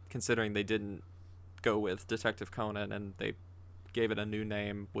considering they didn't go with Detective Conan and they gave it a new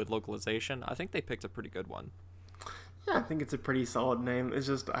name with localization, I think they picked a pretty good one. Yeah, I think it's a pretty solid name. It's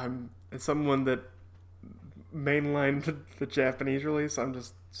just as someone that mainlined the Japanese release, I'm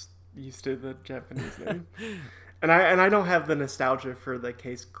just used to the Japanese name, and I don't have the nostalgia for the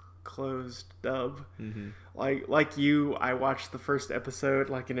Case Closed dub. Like you, I watched the first episode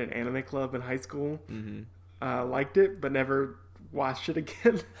in an anime club in high school. Liked it, but never watched it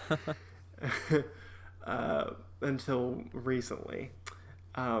again. Until recently.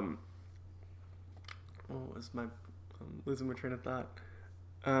 What was I'm losing my train of thought.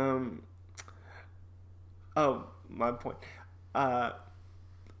 My point.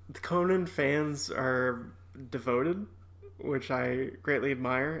 The Conan fans are devoted, which I greatly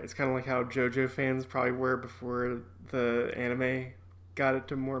admire. It's kind of like how JoJo fans probably were before the anime got it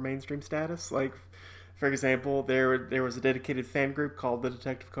to more mainstream status. For example, there was a dedicated fan group called the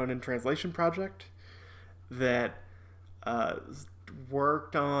Detective Conan Translation Project that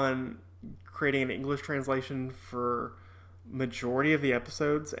worked on creating an English translation for majority of the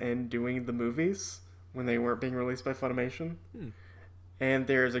episodes and doing the movies when they weren't being released by Funimation. And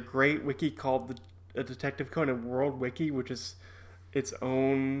there's a great wiki called the Detective Conan World Wiki, which is its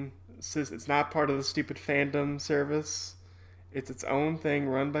own. It's not part of the stupid fandom service. It's its own thing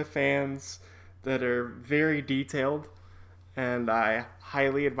run by fans that are very detailed, and I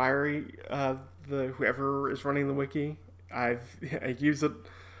highly admire whoever is running the wiki. I use it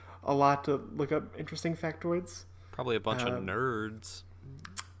a lot to look up interesting factoids. Probably a bunch of nerds.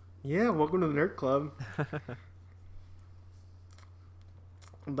 Yeah, welcome to the Nerd Club.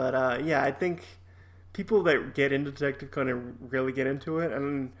 But I think people that get into Detective Conan really get into it,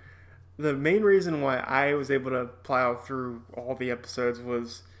 and the main reason why I was able to plow through all the episodes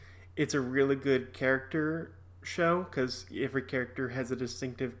was it's a really good character show because every character has a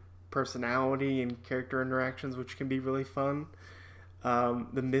distinctive personality and character interactions, which can be really fun.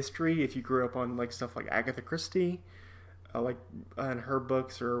 The mystery, if you grew up on like stuff like Agatha Christie, like in her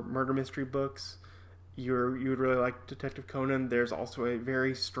books or murder mystery books, you would really like Detective Conan. There's also a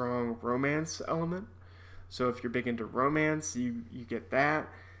very strong romance element. So if you're big into romance, you get that.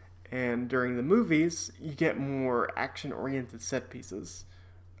 And during the movies, you get more action-oriented set pieces.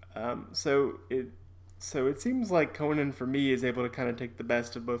 So it seems like Conan for me is able to kind of take the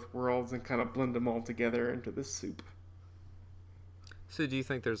best of both worlds and kind of blend them all together into this soup. So do you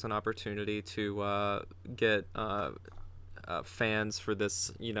think there's an opportunity to get fans for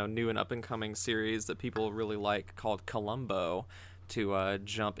this, new and up-and-coming series that people really like called Columbo to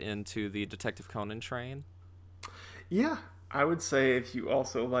jump into the Detective Conan train? Yeah, I would say if you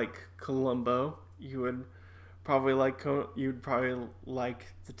also like Columbo, you'd probably like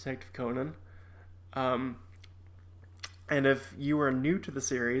Detective Conan. And if you are new to the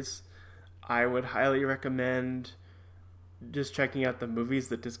series, I would highly recommend just checking out the movies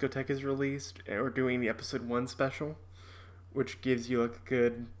that Discotek has released or doing the episode 1 special, which gives you like a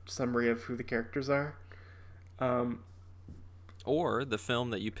good summary of who the characters are. Or the film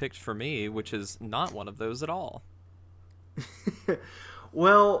that you picked for me, which is not one of those at all.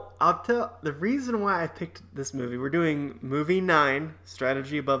 Well, I'll tell the reason why I picked this movie. We're doing movie 9,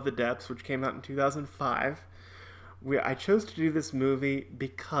 Strategy Above the Depths, which came out in 2005. I chose to do this movie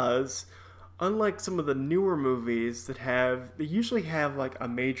because, unlike some of the newer movies they usually have like a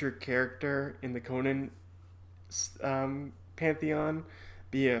major character in the Conan pantheon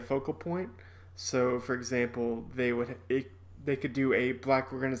be a focal point. So, for example, they could do a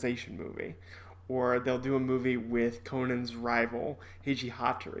Black Organization movie, or they'll do a movie with Conan's rival Heiji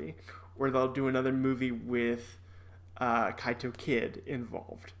Hattori, or they'll do another movie with Kaito Kid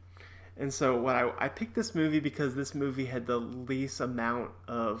involved. And so I picked this movie because this movie had the least amount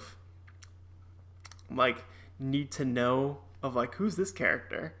of like need to know of like who's this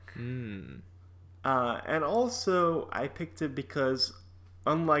character. And also I picked it because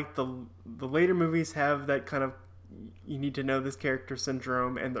unlike the later movies have that kind of you need to know this character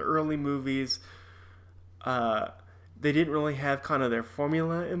syndrome, and the early movies they didn't really have kind of their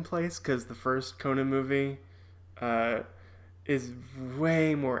formula in place because the first Conan movie is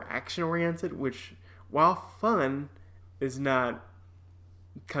way more action oriented, which while fun is not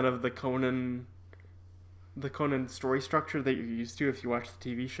kind of the Conan story structure that you're used to if you watch the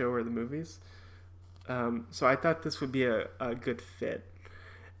TV show or the movies. So I thought this would be a good fit.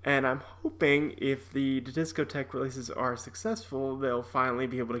 And I'm hoping if the Discotek releases are successful, they'll finally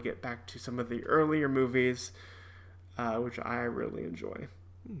be able to get back to some of the earlier movies, which I really enjoy.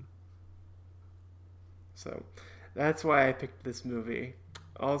 So that's why I picked this movie.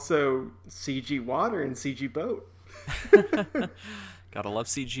 Also, CG water and CG boat. Gotta love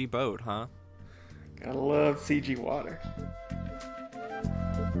CG boat, huh? Gotta love CG water.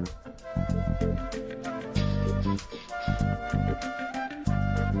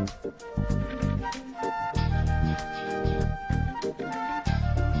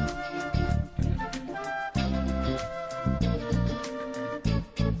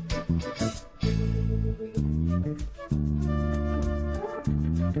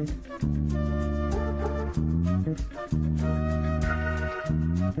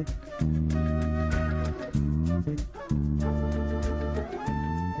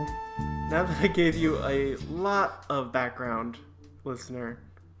 Now that I gave you a lot of background, listener,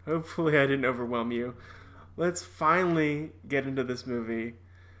 hopefully I didn't overwhelm you. Let's finally get into this movie.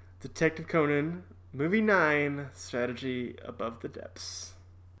 Detective Conan, Movie 9, Strategy Above the Depths.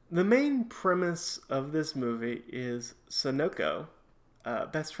 The main premise of this movie is Sonoko,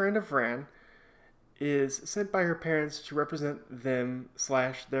 best friend of Ran, is sent by her parents to represent them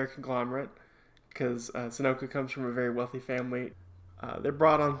 / their conglomerate, because Sonoko comes from a very wealthy family. They're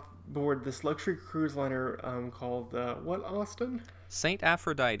brought on board this luxury cruise liner called, what, Austin? Saint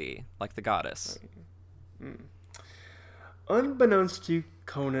Aphrodite, like the goddess. Unbeknownst to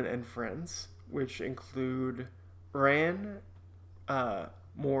Conan and friends, which include Ran,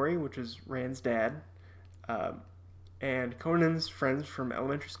 Mori, which is Ran's dad, and Conan's friends from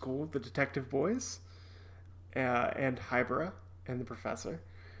elementary school, the Detective Boys, and Hybera and the Professor.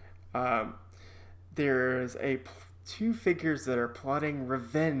 There's two figures that are plotting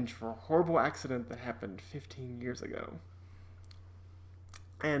revenge for a horrible accident that happened 15 years ago.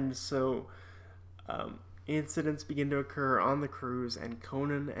 And so incidents begin to occur on the cruise, and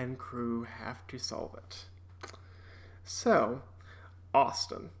Conan and crew have to solve it. So,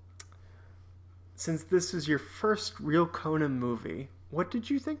 Austin, since this is your first real Conan movie, what did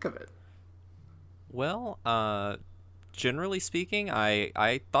you think of it? Well, generally speaking,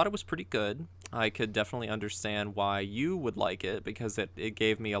 I thought it was pretty good. I could definitely understand why you would like it because it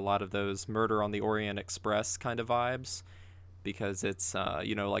gave me a lot of those Murder on the Orient Express kind of vibes because it's,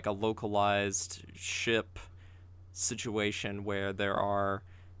 like a localized ship situation where there are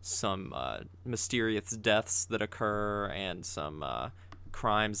some mysterious deaths that occur and some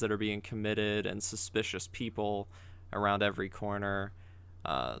crimes that are being committed and suspicious people around every corner.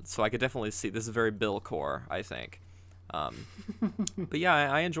 So I could definitely see this is very Bill Core, I think. But yeah,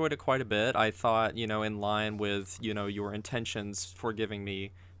 I enjoyed it quite a bit. I thought, in line with, your intentions for giving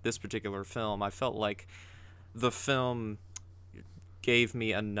me this particular film, I felt like the film gave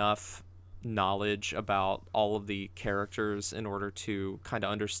me enough knowledge about all of the characters in order to kind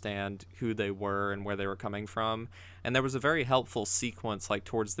of understand who they were and where they were coming from. And there was a very helpful sequence like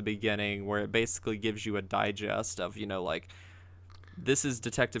towards the beginning where it basically gives you a digest of, like, this is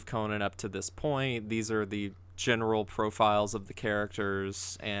Detective Conan up to this point. These are the general profiles of the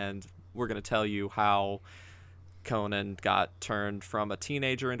characters, and we're going to tell you how Conan got turned from a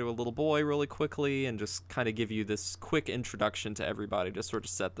teenager into a little boy really quickly and just kind of give you this quick introduction to everybody to sort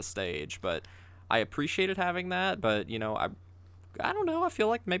of set the stage. But I appreciated having that, but, I don't know. I feel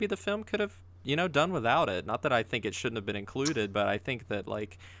like maybe the film could have, done without it. Not that I think it shouldn't have been included, but I think that,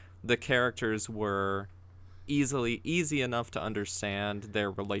 like, the characters were easy enough to understand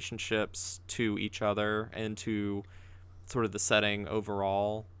their relationships to each other and to sort of the setting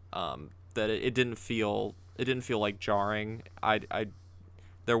overall, that it didn't feel like jarring.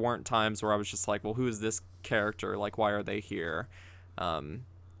 There weren't times where I was just like, well, who is this character? Like, why are they here?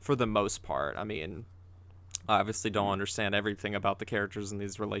 For the most part, I mean, I obviously don't understand everything about the characters in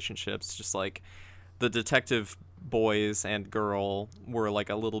these relationships. Just like the detective boys and girl were like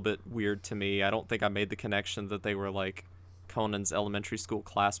a little bit weird to me. I don't think I made the connection that they were like Conan's elementary school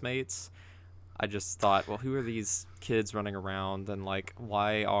classmates. I just thought, well, who are these kids running around, and like,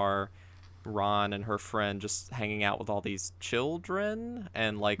 why are Ron and her friend just hanging out with all these children,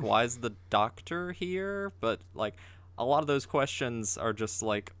 and like, why is the doctor here? But like, a lot of those questions are just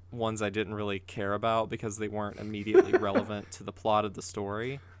like ones I didn't really care about because they weren't immediately relevant to the plot of the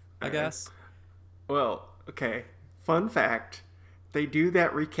story, I guess. Well, okay. Fun fact. They do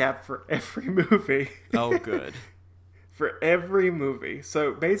that recap for every movie. Oh, good. For every movie.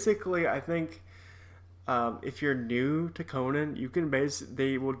 So basically, I think if you're new to Conan, you can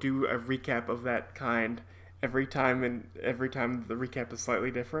they will do a recap of that kind every time, and every time the recap is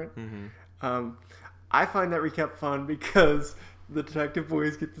slightly different. Mm-hmm. I find that recap fun because the detective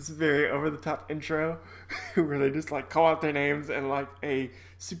boys get this very over-the-top intro where they just like call out their names and like a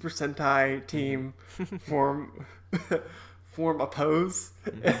Super Sentai team form a pose.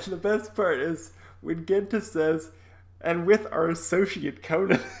 Mm-hmm. And the best part is when Genta says, "and with our associate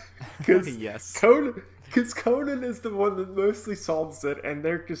Conan," because yes. Conan is the one that mostly solves it, and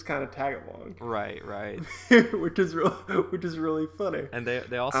they're just kind of tag along. Right. which is really funny. And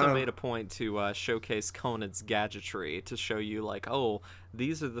they also made a point to showcase Conan's gadgetry to show you, like, oh,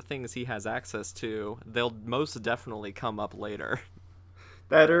 these are the things he has access to. They'll most definitely come up later.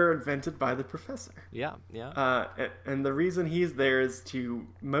 That are invented by the professor. Yeah. And the reason he's there is to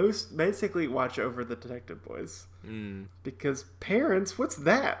basically watch over the detective boys. Because parents, what's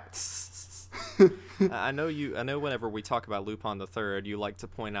that? I know whenever we talk about Lupin the Third, you like to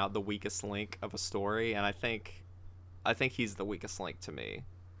point out the weakest link of a story, and I think he's the weakest link to me.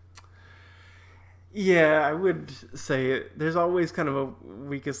 Yeah, I would say it. There's always kind of a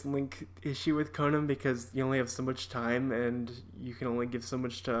weakest link issue with Conan because you only have so much time and you can only give so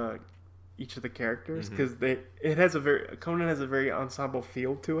much to each of the characters because Conan has a very ensemble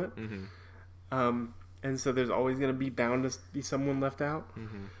feel to it. Mm-hmm. And so there's always going to be bound to be someone left out.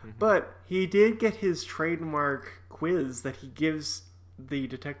 But he did get his trademark quiz that he gives the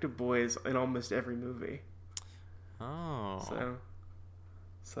detective boys in almost every movie. Oh.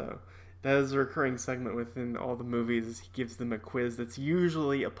 So that is a recurring segment within all the movies is he gives them a quiz that's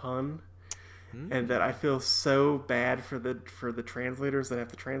usually a pun. And that I feel so bad for the translators that have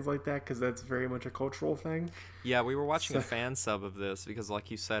to translate that because that's very much a cultural thing. Yeah, we were watching a fan sub of this because, like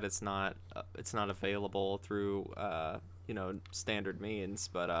you said, it's not available through standard means.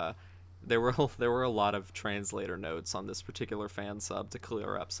 But there were a lot of translator notes on this particular fan sub to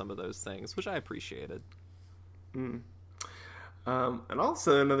clear up some of those things, which I appreciated. And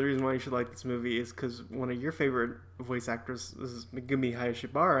also another reason why you should like this movie is because one of your favorite voice actresses, Megumi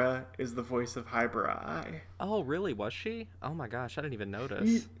Hayashibara, is the voice of Haibara Ai. Oh, really? Was she? Oh my gosh, I didn't even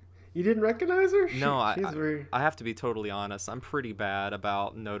notice. You didn't recognize her? No, I have to be totally honest. I'm pretty bad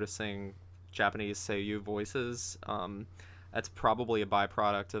about noticing Japanese seiyuu voices. That's probably a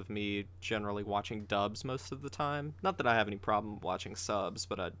byproduct of me generally watching dubs most of the time. Not that I have any problem watching subs,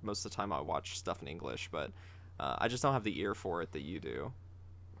 but most of the time I watch stuff in English. But I just don't have the ear for it that you do.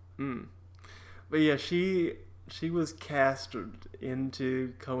 Mm. But yeah, she was cast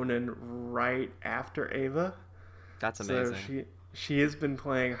into Conan right after Ava. That's amazing. So she has been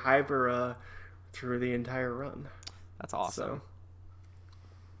playing Hybera through the entire run. That's awesome.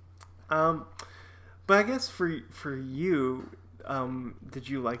 So, but I guess for you, did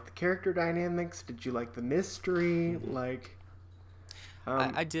you like the character dynamics? Did you like the mystery? Like,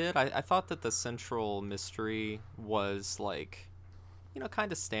 I did. I thought that the central mystery was like,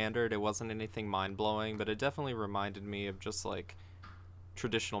 kind of standard. It wasn't anything mind-blowing, but it definitely reminded me of just like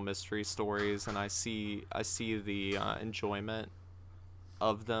traditional mystery stories, and I see the enjoyment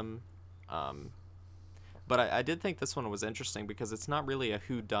of them. But I did think this one was interesting because it's not really a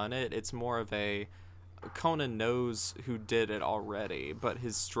whodunit. It's more of a Conan knows who did it already, but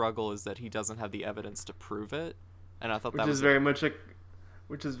his struggle is that he doesn't have the evidence to prove it. And I thought that was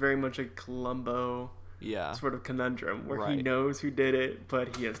which is very much a Columbo sort of conundrum where right. He knows who did it,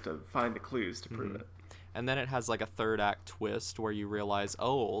 but he has to find the clues to prove it. And then it has like a third act twist where you realize,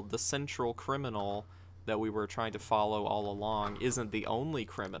 oh, the central criminal that we were trying to follow all along isn't the only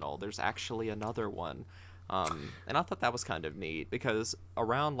criminal. There's actually another one. And I thought that was kind of neat because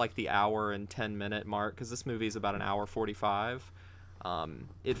around like the hour and 10-minute mark, because this movie is about an hour 45,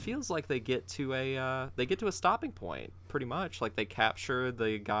 it feels like they get to a stopping point pretty much. Like they capture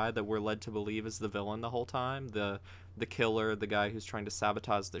the guy that we're led to believe is the villain the whole time, the killer, the guy who's trying to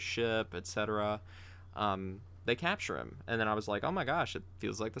sabotage the ship, etc. They capture him, and then I was like, oh my gosh, it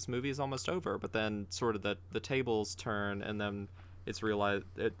feels like this movie is almost over. But then sort of the tables turn, and then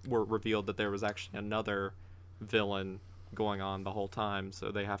we're revealed that there was actually another villain going on the whole time,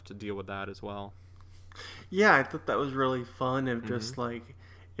 so they have to deal with that as well. Yeah, I thought that was really fun, and just like,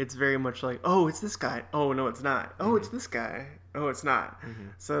 it's very much like, oh, it's this guy. Oh no, it's not. Oh, it's this guy. Oh, it's not.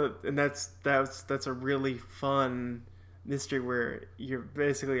 So, and that's a really fun mystery where you're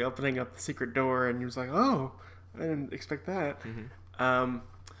basically opening up the secret door, and you're just like, oh, I didn't expect that.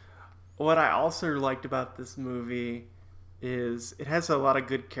 What I also liked about this movie is it has a lot of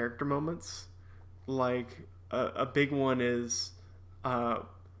good character moments. Like a big one is Maury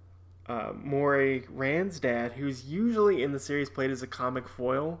Rand's dad, who's usually in the series played as a comic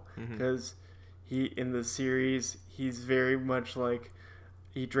foil, because in the series he's very much like,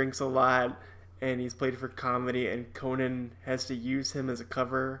 he drinks a lot and he's played for comedy, and Conan has to use him as a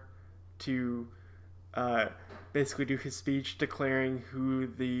cover to basically do his speech declaring who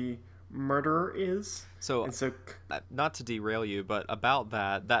the murderer is. So not to derail you, but about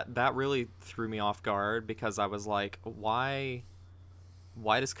that really threw me off guard, because I was like, why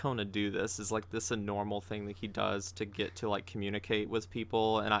does Conan do this? Is like this a normal thing that he does to get to like communicate with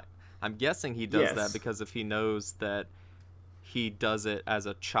people? And I'm guessing he does that because if he knows that he does it as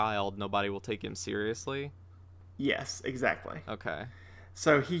a child, nobody will take him seriously. Yes, exactly. Okay.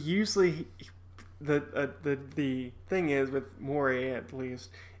 So he usually the thing is with Maury, at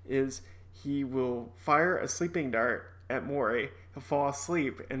least, is he will fire a sleeping dart at Maury. He'll fall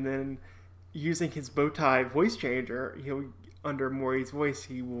asleep, and then using his bow tie voice changer, under Maury's voice,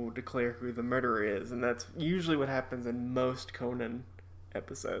 he will declare who the murderer is, and that's usually what happens in most Conan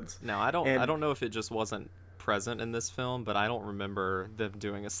episodes. Now, I don't know if it just wasn't present in this film, but I don't remember them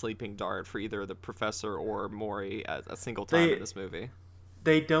doing a sleeping dart for either the professor or Maury at a single time in this movie.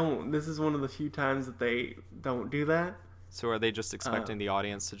 They don't. This is one of the few times that they don't do that. So are they just expecting the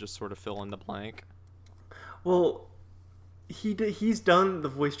audience to just sort of fill in the blank? Well, he's done the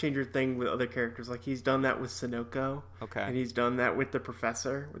voice changer thing with other characters. Like, he's done that with Sunoco. Okay. And he's done that with the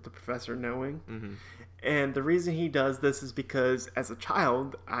professor knowing. And the reason he does this is because as a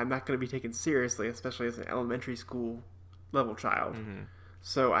child, I'm not going to be taken seriously, especially as an elementary school level child.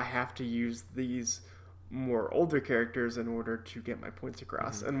 So I have to use these more older characters in order to get my points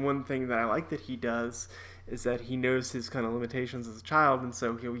across. And one thing that I like that he does is that he knows his kind of limitations as a child, and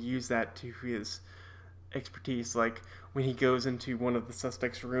so he'll use that to his expertise. Like when he goes into one of the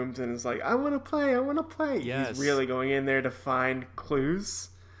suspects' rooms and is like, I want to play. Yes. He's really going in there to find clues.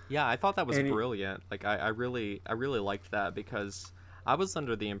 Yeah, I thought that was brilliant. Like I really liked that, because I was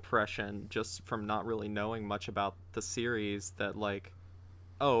under the impression, just from not really knowing much about the series, that like,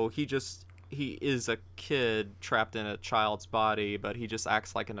 oh, he is a kid trapped in a child's body, but he just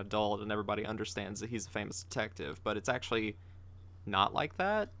acts like an adult and everybody understands that he's a famous detective. But it's actually not like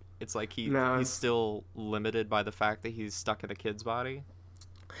that. It's like he's still limited by the fact that he's stuck in a kid's body.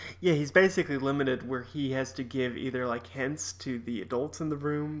 Yeah, he's basically limited where he has to give either like hints to the adults in the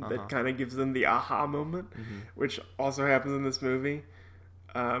room that kind of gives them the aha moment, which also happens in this movie.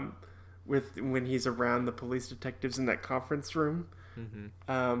 With when he's around the police detectives in that conference room,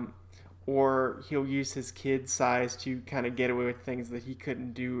 or he'll use his kid size to kind of get away with things that he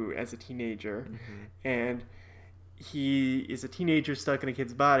couldn't do as a teenager, and he is a teenager stuck in a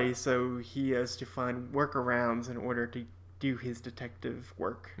kid's body, so he has to find workarounds in order to do his detective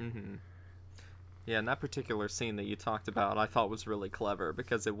work. Yeah, and that particular scene that you talked about, I thought was really clever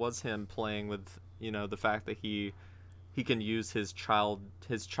because it was him playing with, the fact that he can use his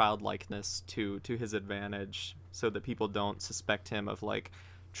childlikeness to his advantage, so that people don't suspect him of like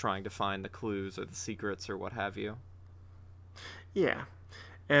trying to find the clues or the secrets or what have you. Yeah,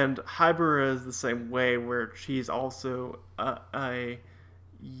 and Hybera is the same way, where she's also an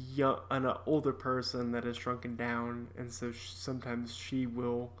older person that has shrunken down, and so sometimes she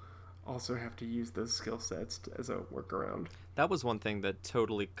will also have to use those skill sets as a workaround. That was one thing that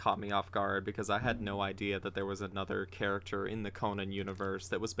totally caught me off guard because I had no idea that there was another character in the Conan universe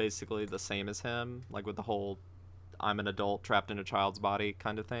that was basically the same as him, like with the whole I'm an adult trapped in a child's body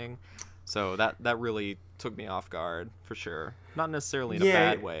kind of thing. So that really took me off guard, for sure. Not necessarily in a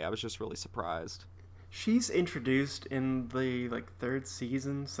bad way. I was just really surprised. She's introduced in the third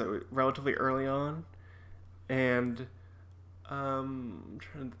season, so relatively early on, and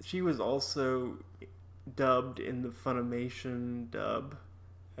she was also dubbed in the Funimation dub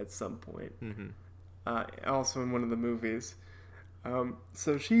at some point. Also in one of the movies.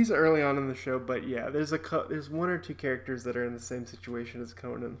 So she's early on in the show, but yeah, there's one or two characters that are in the same situation as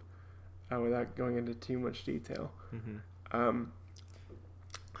Conan, without going into too much detail.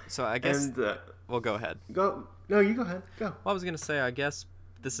 So I guess... well, go ahead. No, you go ahead. Go. Well, I was going to say, I guess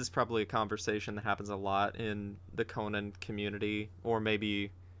this is probably a conversation that happens a lot in the Conan community, or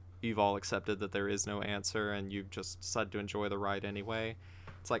maybe you've all accepted that there is no answer and you've just decided to enjoy the ride anyway.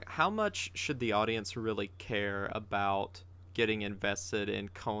 It's like, how much should the audience really care about getting invested in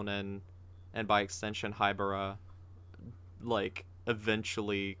Conan, and by extension Hybera, like,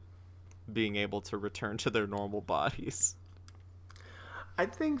 eventually being able to return to their normal bodies? I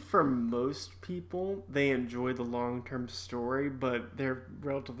think for most people, they enjoy the long-term story, but they're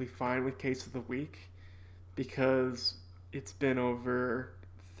relatively fine with Case of the Week because it's been over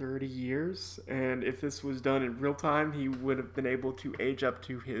 30 years, and if this was done in real time, he would have been able to age up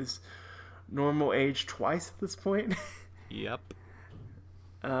to his normal age twice at this point. Yep.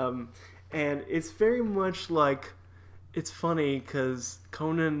 And it's very much like, it's funny because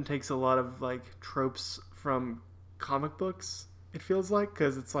Conan takes a lot of tropes from comic books, it feels like,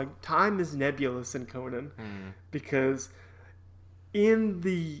 because it's like time is nebulous in Conan, because in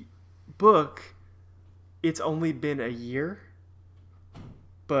the book it's only been a year,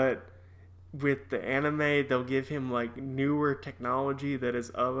 but with the anime they'll give him newer technology that is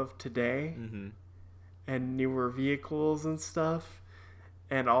of today, and newer vehicles and stuff,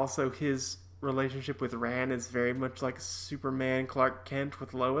 and also his relationship with Ran is very much like Superman Clark Kent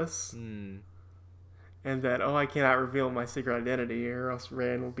with Lois. And that, I cannot reveal my secret identity or else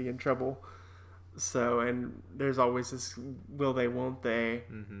Ran will be in trouble. So, and there's always this will they, won't they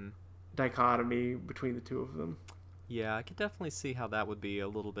dichotomy between the two of them. Yeah, I could definitely see how that would be a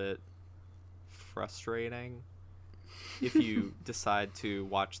little bit frustrating if you decide to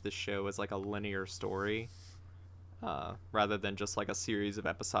watch this show as a linear story, rather than just a series of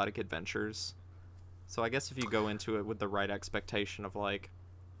episodic adventures. So I guess if you go into it with the right expectation of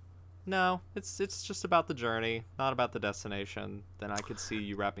no, it's just about the journey, not about the destination, then I could see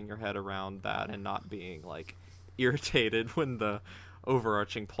you wrapping your head around that and not being irritated when the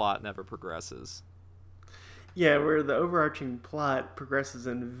overarching plot never progresses. Yeah, where the overarching plot progresses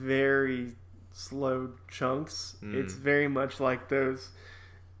in very slow chunks. It's very much like those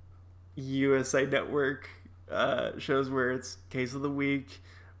USA Network shows where it's Case of the Week.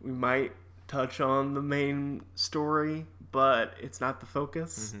 We might touch on the main story, but it's not the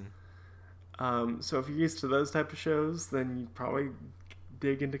focus. So if you're used to those type of shows, then you probably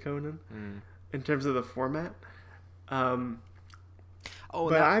dig into Conan in terms of the format.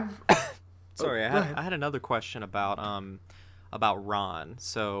 Sorry, I had another question about Ron.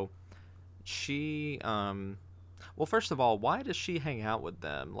 So she well, first of all, why does she hang out with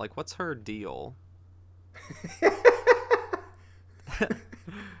them? What's her deal?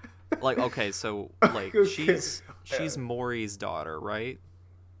 Okay, so okay. she's Mori's daughter, right?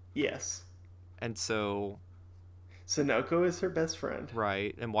 Yes. And so Sonoko is her best friend.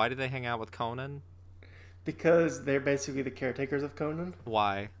 Right. And why do they hang out with Conan? Because they're basically the caretakers of Conan.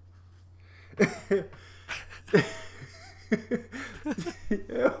 Why? You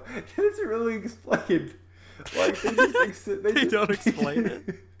know, it doesn't really explain. Like They don't explain it.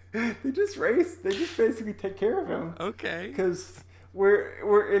 They just basically take care of him. Okay. Because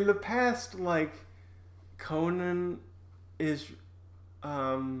we're in the past, like Conan is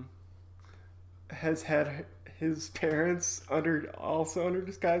has had his parents under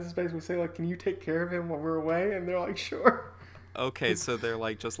disguise, basically say like, can you take care of him while we're away? And they're like, sure. Okay, so they're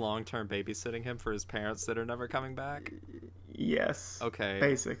like just long-term babysitting him for his parents that are never coming back? Yes. Okay.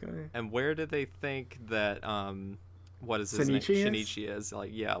 Basically. And where do they think that what is his name? Shinichi is? Like,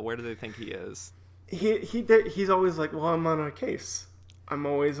 yeah, where do they think he is? He's always like, well, I'm on a case. I'm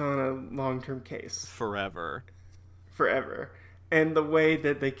always on a long-term case. Forever. And the way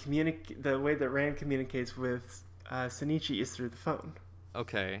that Rand communicates with Shinichi is through the phone.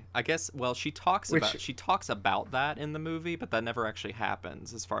 Okay, I guess. Well, she talks about that in the movie, but that never actually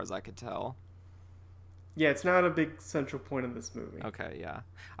happens, as far as I could tell. Yeah, it's not a big central point of this movie. Okay, yeah,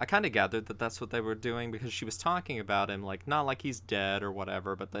 I kind of gathered that that's what they were doing because she was talking about him, like not like he's dead or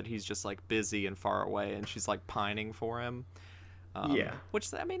whatever, but that he's just like busy and far away, and she's like pining for him. Yeah,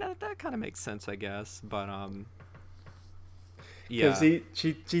 which I mean that kind of makes sense, I guess, but yeah, because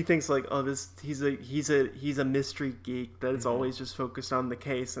she thinks like, oh, he's a mystery geek that is always just focused on the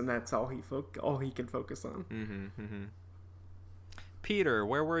case, and that's all he can focus on. Peter,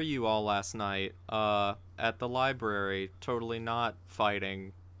 where were you all last night? At the library, totally not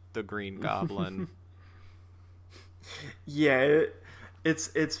fighting the Green Goblin. Yeah,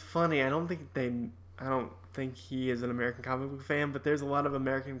 it's funny. I don't think he is an American comic book fan, but there's a lot of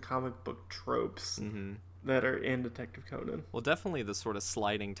American comic book tropes that are in Detective Conan. Well, definitely the sort of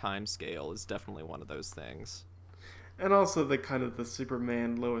sliding time scale is definitely one of those things. And also the kind of the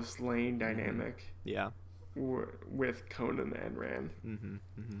Superman Lois Lane dynamic. Yeah. With Conan and Rand.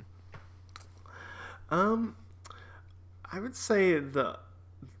 I would say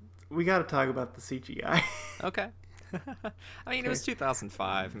we got to talk about the CGI. Okay. I mean, it was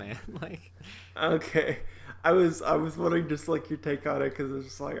 2005, man. Like. Okay. I was wondering just like your take on it, because it's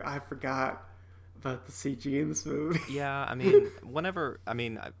just like I forgot about the CG in this movie. Yeah, I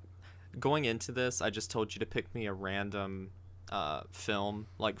mean, going into this, I just told you to pick me a random film,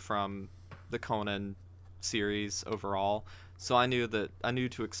 like from the Conan series overall. So I knew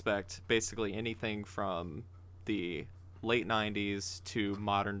to expect basically anything from the late 90s to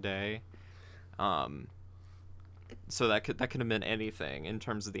modern day. So that could have been anything in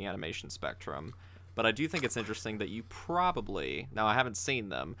terms of the animation spectrum. But I do think it's interesting that you probably, now I haven't seen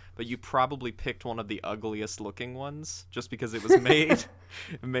them, but you probably picked one of the ugliest looking ones just because it was made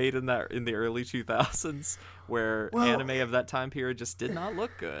in the early 2000s, where anime of that time period just did not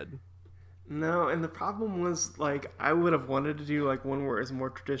look good. No, and the problem was, like, I would have wanted to do like one where it's more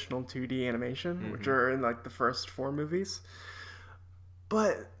traditional 2D animation, which are in like the first 4 movies.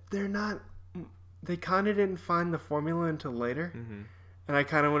 But they're not, they kind of didn't find the formula until later. And I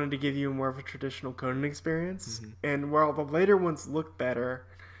kind of wanted to give you more of a traditional Conan experience. And while the later ones look better,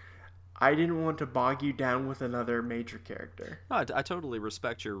 I didn't want to bog you down with another major character. No, I totally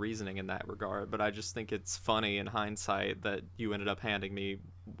respect your reasoning in that regard, but I just think it's funny in hindsight that you ended up handing me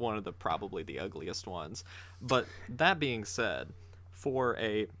one of probably the ugliest ones. But that being said, for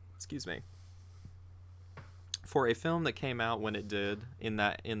a film that came out when it did in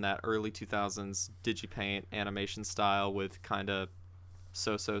that early 2000s Digipaint animation style with kind of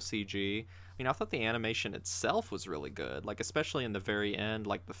so-so CG, I mean, I thought the animation itself was really good, like especially in the very end,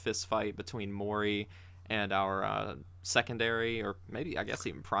 like the fist fight between Mori and our secondary, or maybe I guess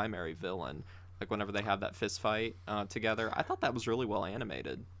even primary villain, like whenever they have that fist fight together. I thought that was really well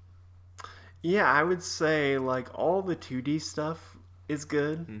animated. Yeah, I would say like all the 2D stuff is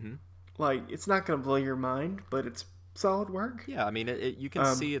good. Like, it's not going to blow your mind, but it's solid work. Yeah, I mean, you can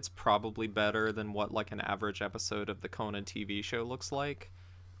see it's probably better than what like an average episode of the Conan TV show looks like.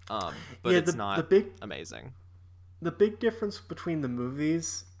 But yeah, it's not amazing. The big difference between the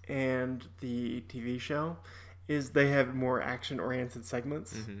movies and the TV show is they have more action-oriented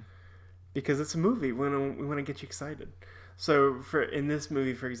segments. Because it's a movie. We want to get you excited. So in this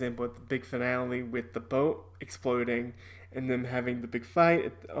movie, for example, at the big finale with the boat exploding and them having the big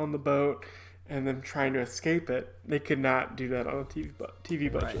fight on the boat and them trying to escape it, they could not do that on a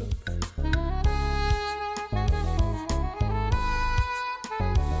TV budget. Right.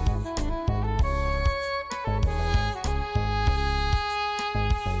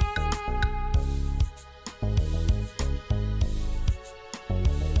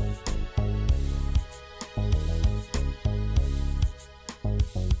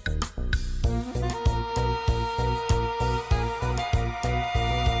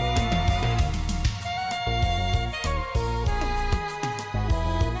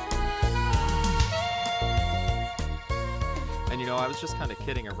 just kind of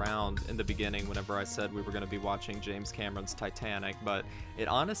kidding around in the beginning whenever I said we were going to be watching James Cameron's Titanic, but it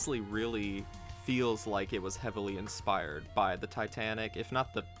honestly really feels like it was heavily inspired by the Titanic, if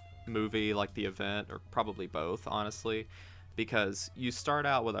not the movie, like the event, or probably both, honestly. Because you start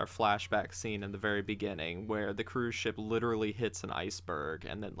out with our flashback scene in the very beginning where the cruise ship literally hits an iceberg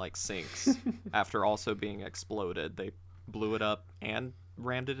and then like sinks after also being exploded. They blew it up and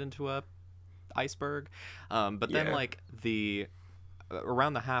rammed it into a iceberg. But then like the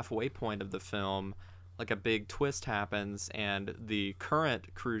around the halfway point of the film, like a big twist happens, and the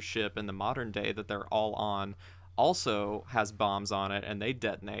current cruise ship in the modern day that they're all on also has bombs on it, and they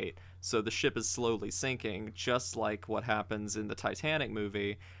detonate. So the ship is slowly sinking, just like what happens in the Titanic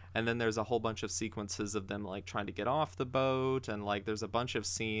movie. And then there's a whole bunch of sequences of them like trying to get off the boat, and like there's a bunch of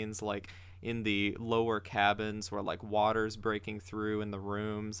scenes like in the lower cabins where like water's breaking through in the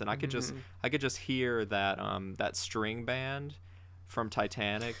rooms, and I could just hear that that string band from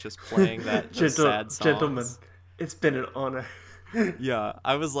Titanic just playing that sad songs. Gentlemen, it's been an honor. Yeah,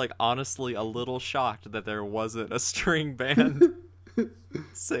 I was like honestly a little shocked that there wasn't a string band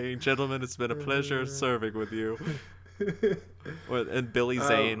saying, "Gentlemen, it's been a pleasure serving with you." And Billy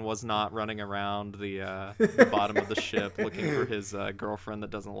Zane was not running around the bottom of the ship looking for his girlfriend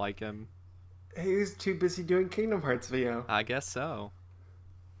that doesn't like him. He was too busy doing Kingdom Hearts video. I guess so.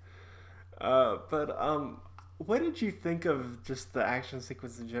 But what did you think of just the action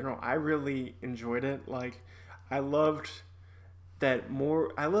sequence in general? I really enjoyed it. Like, I loved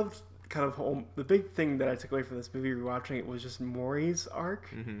kind of the big thing that I took away from this movie rewatching it was just Maury's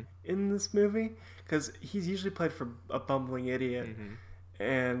arc in this movie, because he's usually played for a bumbling idiot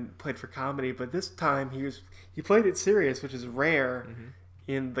and played for comedy, but this time he played it serious, which is rare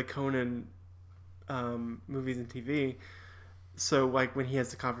in the Conan movies and TV. So like when he has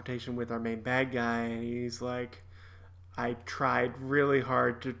the confrontation with our main bad guy and he's like, I tried really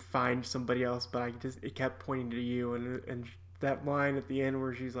hard to find somebody else, but it kept pointing to you, and that line at the end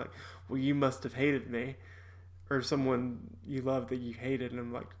where she's like, well, you must have hated me, or someone you love that you hated, and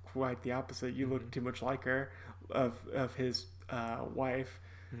I'm like, quite the opposite. You look too much like her, of his wife.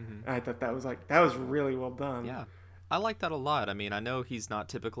 And I thought that was really well done. Yeah, I like that a lot. I mean, I know he's not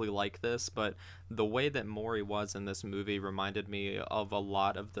typically like this, but the way that Maury was in this movie reminded me of a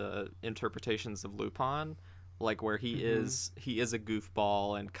lot of the interpretations of Lupin, like where he is a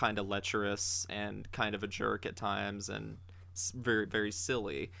goofball and kind of lecherous and kind of a jerk at times and very, very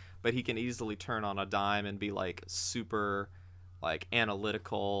silly, but he can easily turn on a dime and be like super like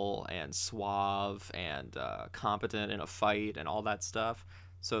analytical and suave and competent in a fight and all that stuff.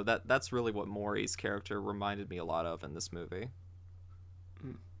 So that's really what Maury's character reminded me a lot of in this movie.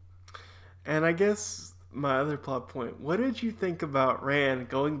 And I guess my other plot point, what did you think about Rand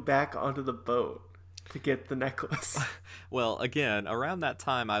going back onto the boat to get the necklace? Well, again, around that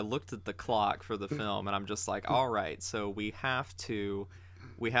time I looked at the clock for the film and I'm just like, all right, so we have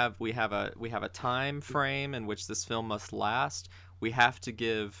a time frame in which this film must last. We have to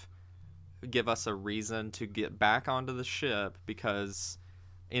give us a reason to get back onto the ship, because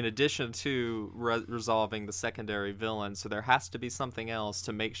in addition to resolving the secondary villain, so there has to be something else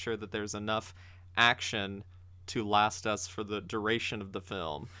to make sure that there's enough action to last us for the duration of the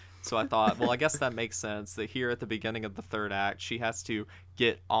film. So I thought, well, I guess that makes sense that here at the beginning of the third act, she has to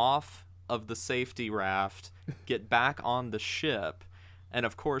get off of the safety raft, get back on the ship, and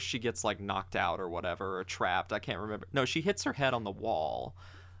of course she gets like knocked out or whatever, or trapped. I can't remember. No, she hits her head on the wall.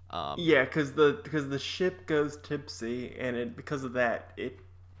 Yeah, because the ship goes tipsy, and because of that,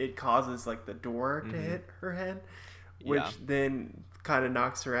 it causes like the door to hit her head, which then kind of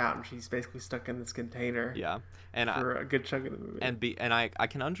knocks her out, and she's basically stuck in this container. Yeah, and for a good chunk of the movie. And I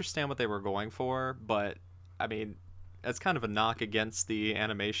can understand what they were going for, but I mean, it's kind of a knock against the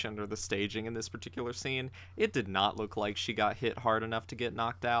animation or the staging in this particular scene. It did not look like she got hit hard enough to get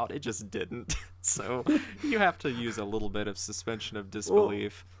knocked out. It just didn't. So you have to use a little bit of suspension of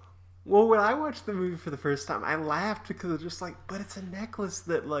disbelief. Well, when I watched the movie for the first time, I laughed because it's just like, but it's a necklace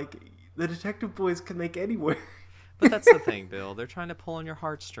that like the detective boys can make anywhere. But that's the thing, Bill. They're trying to pull on your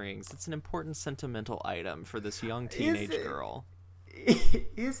heartstrings. It's an important sentimental item for this young teenage girl.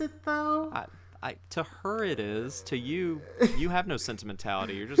 Is it though? To her it is. To you, you have no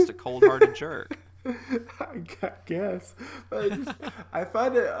sentimentality. You're just a cold-hearted jerk. I guess. But I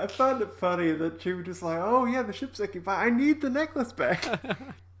find it funny that she was just like, oh yeah, the ship's sinking, but I need the necklace back.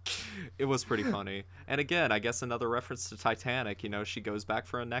 It was pretty funny. And again, I guess another reference to Titanic, she goes back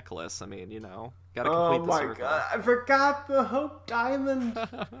for a necklace. I mean, gotta complete the circle. Oh my god, I forgot the Hope Diamond.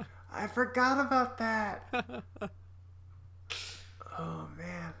 I forgot about that. Oh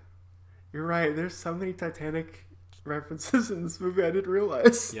man. You're right, there's so many Titanic references in this movie I didn't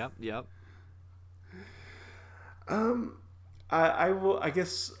realize. Yep. I will. I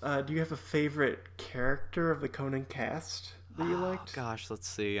guess. Do you have a favorite character of the Conan cast that you liked? Gosh, let's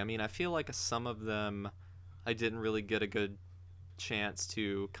see. I mean, I feel like some of them I didn't really get a good chance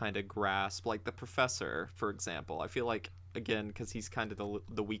to kind of grasp. Like the professor, for example. I feel like, again, because he's kind of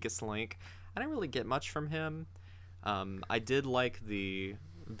the weakest link, I didn't really get much from him. I did like the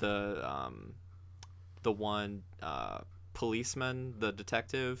one policeman, the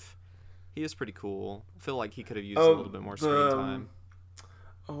detective. He was pretty cool. I feel like he could have used a little bit more screen time.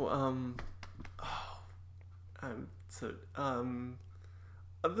 I'm so dumb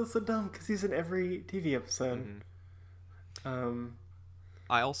because he's in every TV episode.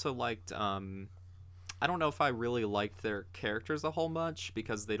 I also liked. I don't know if I really liked their characters a whole much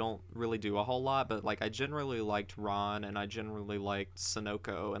because they don't really do a whole lot. But like, I generally liked Ron and I generally liked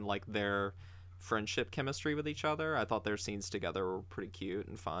Sonoko and like their friendship chemistry with each other. I thought their scenes together were pretty cute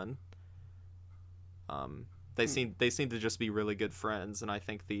and fun. They seem to just be really good friends, and I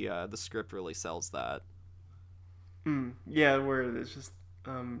think the script really sells that. Yeah, where it's just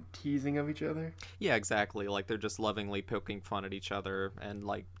teasing of each other. Yeah, exactly. Like they're just lovingly poking fun at each other and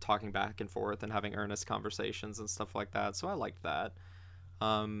like talking back and forth and having earnest conversations and stuff like that. So I liked that.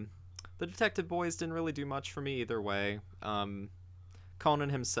 The Detective Boys didn't really do much for me either way. Conan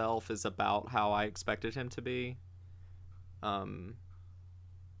himself is about how I expected him to be. But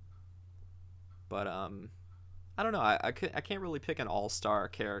I don't know. I can't really pick an all-star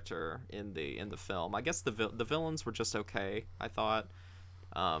character in the film. I guess the villains were just okay, I thought.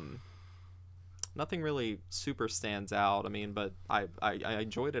 Nothing really super stands out. I mean, but I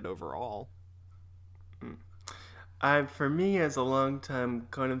enjoyed it overall. For me, as a longtime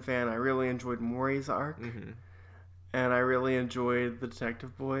Conan fan, I really enjoyed Maury's arc, and I really enjoyed the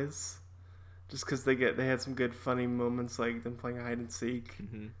Detective Boys, just because they had some good funny moments, like them playing hide and seek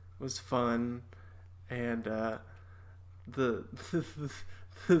was fun, and the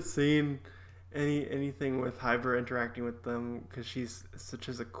scene. Anything with Hyber interacting with them because she's such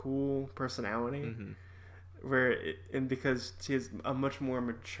as a cool personality, because she has a much more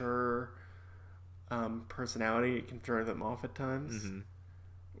mature personality, it can throw them off at times,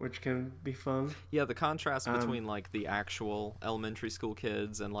 which can be fun. Yeah, the contrast between like the actual elementary school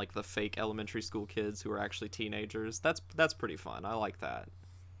kids and like the fake elementary school kids who are actually teenagers, that's pretty fun. I like that.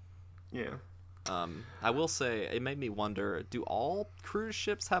 Yeah. I will say, it made me wonder, do all cruise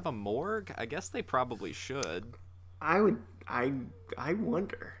ships have a morgue? I guess they probably should. I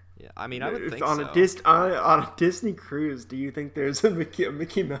wonder. Yeah, I mean, I would think on so. On a Disney cruise, do you think there's a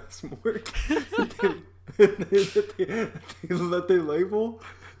Mickey Mouse morgue that they label?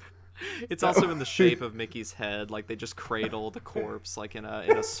 It's also in the shape of Mickey's head, like they just cradle the corpse like in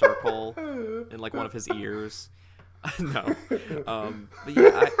a circle in like one of his ears. No, but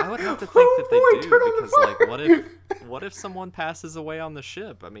yeah, I would have to think that they do, because like what if someone passes away on the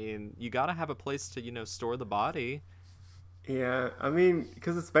ship? I mean, you got to have a place to store the body. Yeah, I mean,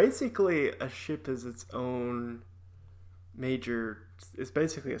 because it's basically a ship is its own major. It's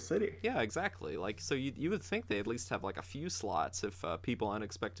basically a city. Yeah, exactly. Like, so you would think they at least have like a few slots if people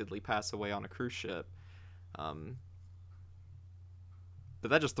unexpectedly pass away on a cruise ship. But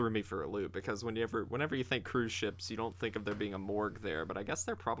that just threw me for a loop, because whenever you think cruise ships, you don't think of there being a morgue there, but I guess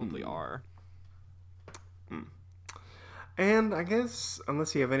there probably are. And I guess,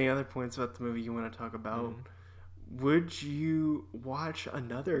 unless you have any other points about the movie you want to talk about, would you watch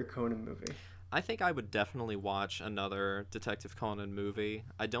another Conan movie? I think I would definitely watch another Detective Conan movie.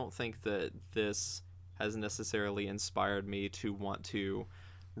 I don't think that this has necessarily inspired me to want to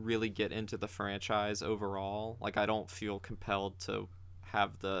really get into the franchise overall. Like, I don't feel compelled to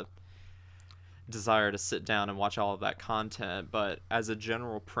have the desire to sit down and watch all of that content, but as a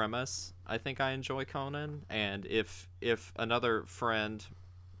general premise, I think I enjoy Conan, and if another friend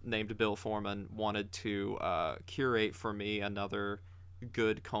named Bill Foreman wanted to curate for me another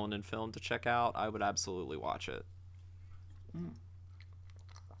good Conan film to check out, I would absolutely watch it.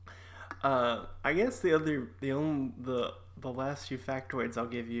 I guess the last few factoids I'll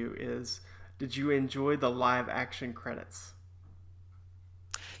give you is, did you enjoy the live action credits?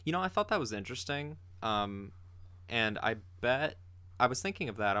 I thought that was interesting, and I bet I was thinking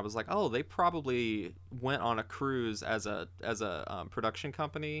of that. I was like, oh, they probably went on a cruise as a production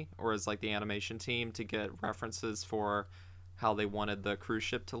company, or as like the animation team, to get references for how they wanted the cruise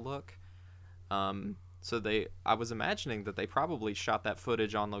ship to look. So I was imagining that they probably shot that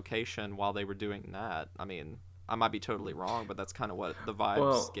footage on location while they were doing that. I mean, I might be totally wrong, but that's kind of what the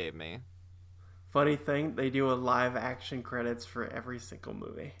vibes gave me. Funny thing, they do a live action credits for every single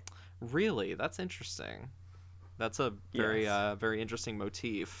movie. Really? That's interesting. That's a very Yes. very interesting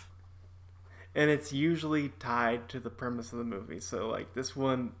motif. And it's usually tied to the premise of the movie. So like this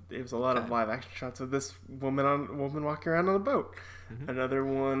one, it was a lot Okay. of live action shots of this woman walking around on a boat. Hmm. Another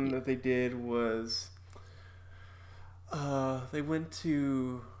one that they did was they went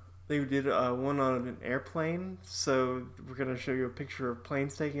to they did one on an airplane. So we're gonna show you a picture of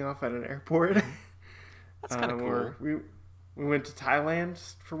planes taking off at an airport. That's kind of cool. Or we went to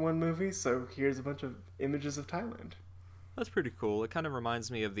Thailand for one movie. So here's a bunch of images of Thailand. That's pretty cool. It kind of reminds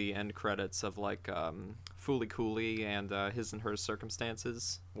me of the end credits of like Foolie Cooley and His and Her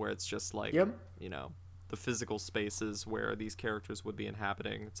Circumstances, where it's just like, Yep. you know, the physical spaces where these characters would be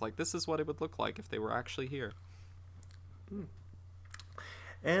inhabiting. It's like, this is what it would look like if they were actually here.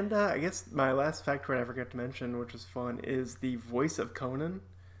 And I guess my last factoid I forgot to mention, which was fun, is the voice of Conan.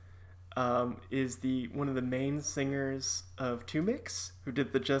 Is the one of the main singers of Two Mix, who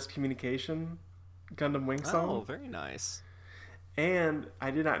did the Just Communication Gundam Wing song. Oh, very nice. And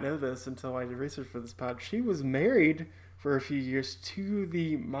I did not know this until I did research for this pod. She was married for a few years to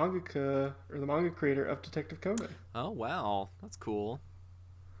the mangaka or the manga creator of Detective Conan. Oh, wow. That's cool.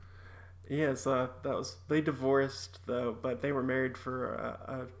 Yes, that was they divorced though, but they were married for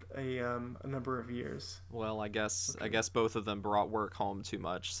a number of years. Well, I guess both of them brought work home too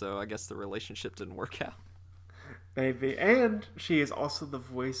much, so I guess the relationship didn't work out. Maybe. And she is also the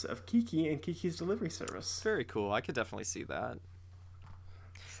voice of Kiki in Kiki's Delivery Service. Very cool. I could definitely see that.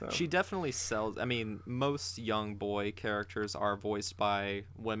 So. She definitely sells. I mean, most young boy characters are voiced by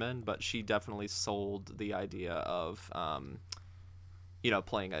women, but she definitely sold the idea of,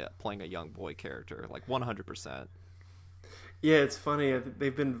 playing a young boy character, like 100%. Yeah, it's funny.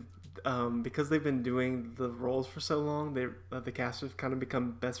 They've been because they've been doing the roles for so long. The cast have kind of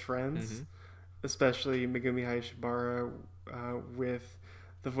become best friends. Mm-hmm. Especially Megumi Hayashibara with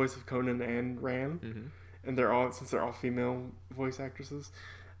the voice of Conan and Ran, and they're all female voice actresses,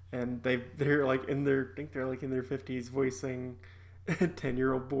 and they're like in their 50s voicing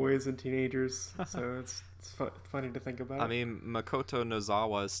 10-year-old boys and teenagers. So it's funny to think about. I mean, Makoto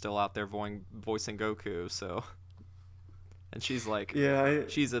Nozawa is still out there voicing Goku, so, and she's like,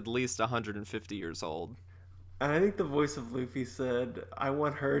 she's at least 150 years old. And I think the voice of Luffy said, "I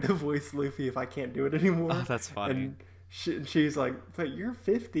want her to voice Luffy if I can't do it anymore." Oh, that's funny. And she's like, "But you're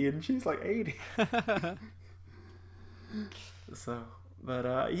 50," and she's like 80. So,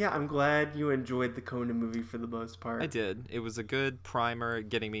 but yeah, I'm glad you enjoyed the Conan movie for the most part. I did. It was a good primer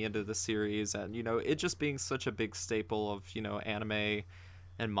getting me into the series, and it just being such a big staple of anime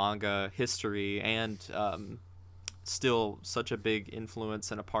and manga history, and still such a big influence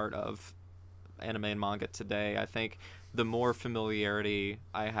and a part of anime and manga today. I think the more familiarity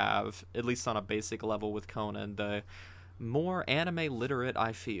I have, at least on a basic level with Conan, the more anime literate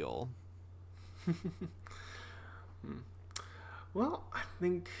I feel. Well, I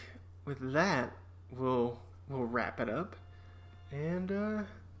think with that we'll wrap it up, and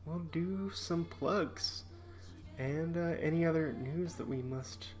we'll do some plugs and any other news that we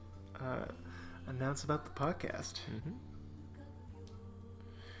must announce about the podcast. Mm-hmm.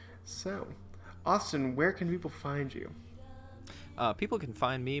 So, Austin, where can people find you? People can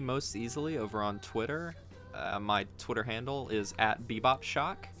find me most easily over on Twitter. My Twitter handle is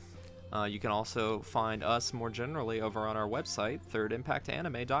 @BebopShock. You can also find us more generally over on our website,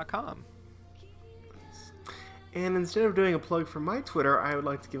 thirdimpactanime.com. And instead of doing a plug for my Twitter, I would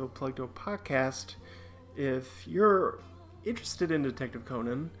like to give a plug to a podcast. If you're interested in Detective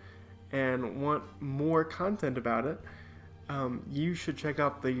Conan and want more content about it, you should check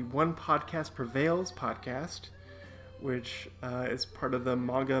out the One Podcast Prevails podcast, which is part of the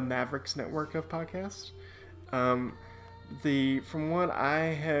Manga Mavericks network of podcasts. From what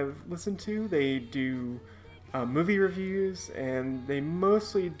I have listened to, they do movie reviews, and they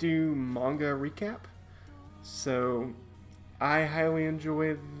mostly do manga recap. So I highly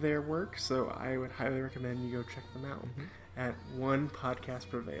enjoy their work, so I would highly recommend you go check them out at One Podcast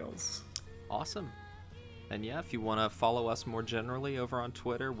Prevails. Awesome. And yeah, if you want to follow us more generally over on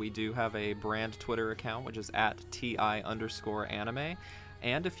Twitter, we do have a brand Twitter account, which is @TI_anime.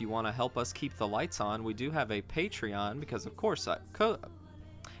 And if you want to help us keep the lights on, we do have a Patreon, because of course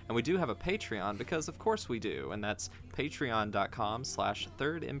we do, and that's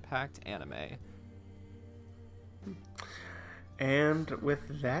patreon.com/thirdimpactanime. And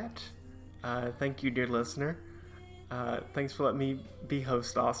with that, thank you, dear listener. Thanks for letting me be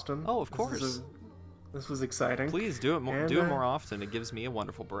host, Austin. Oh, of course. This was exciting. Please do it more. Do it more often. It gives me a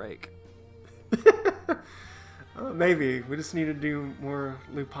wonderful break. Maybe we just need to do more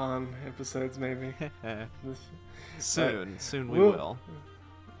Lupin episodes. Maybe soon we will.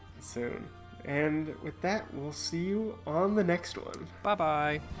 Soon. And with that, we'll see you on the next one. Bye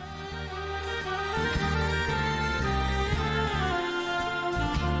bye.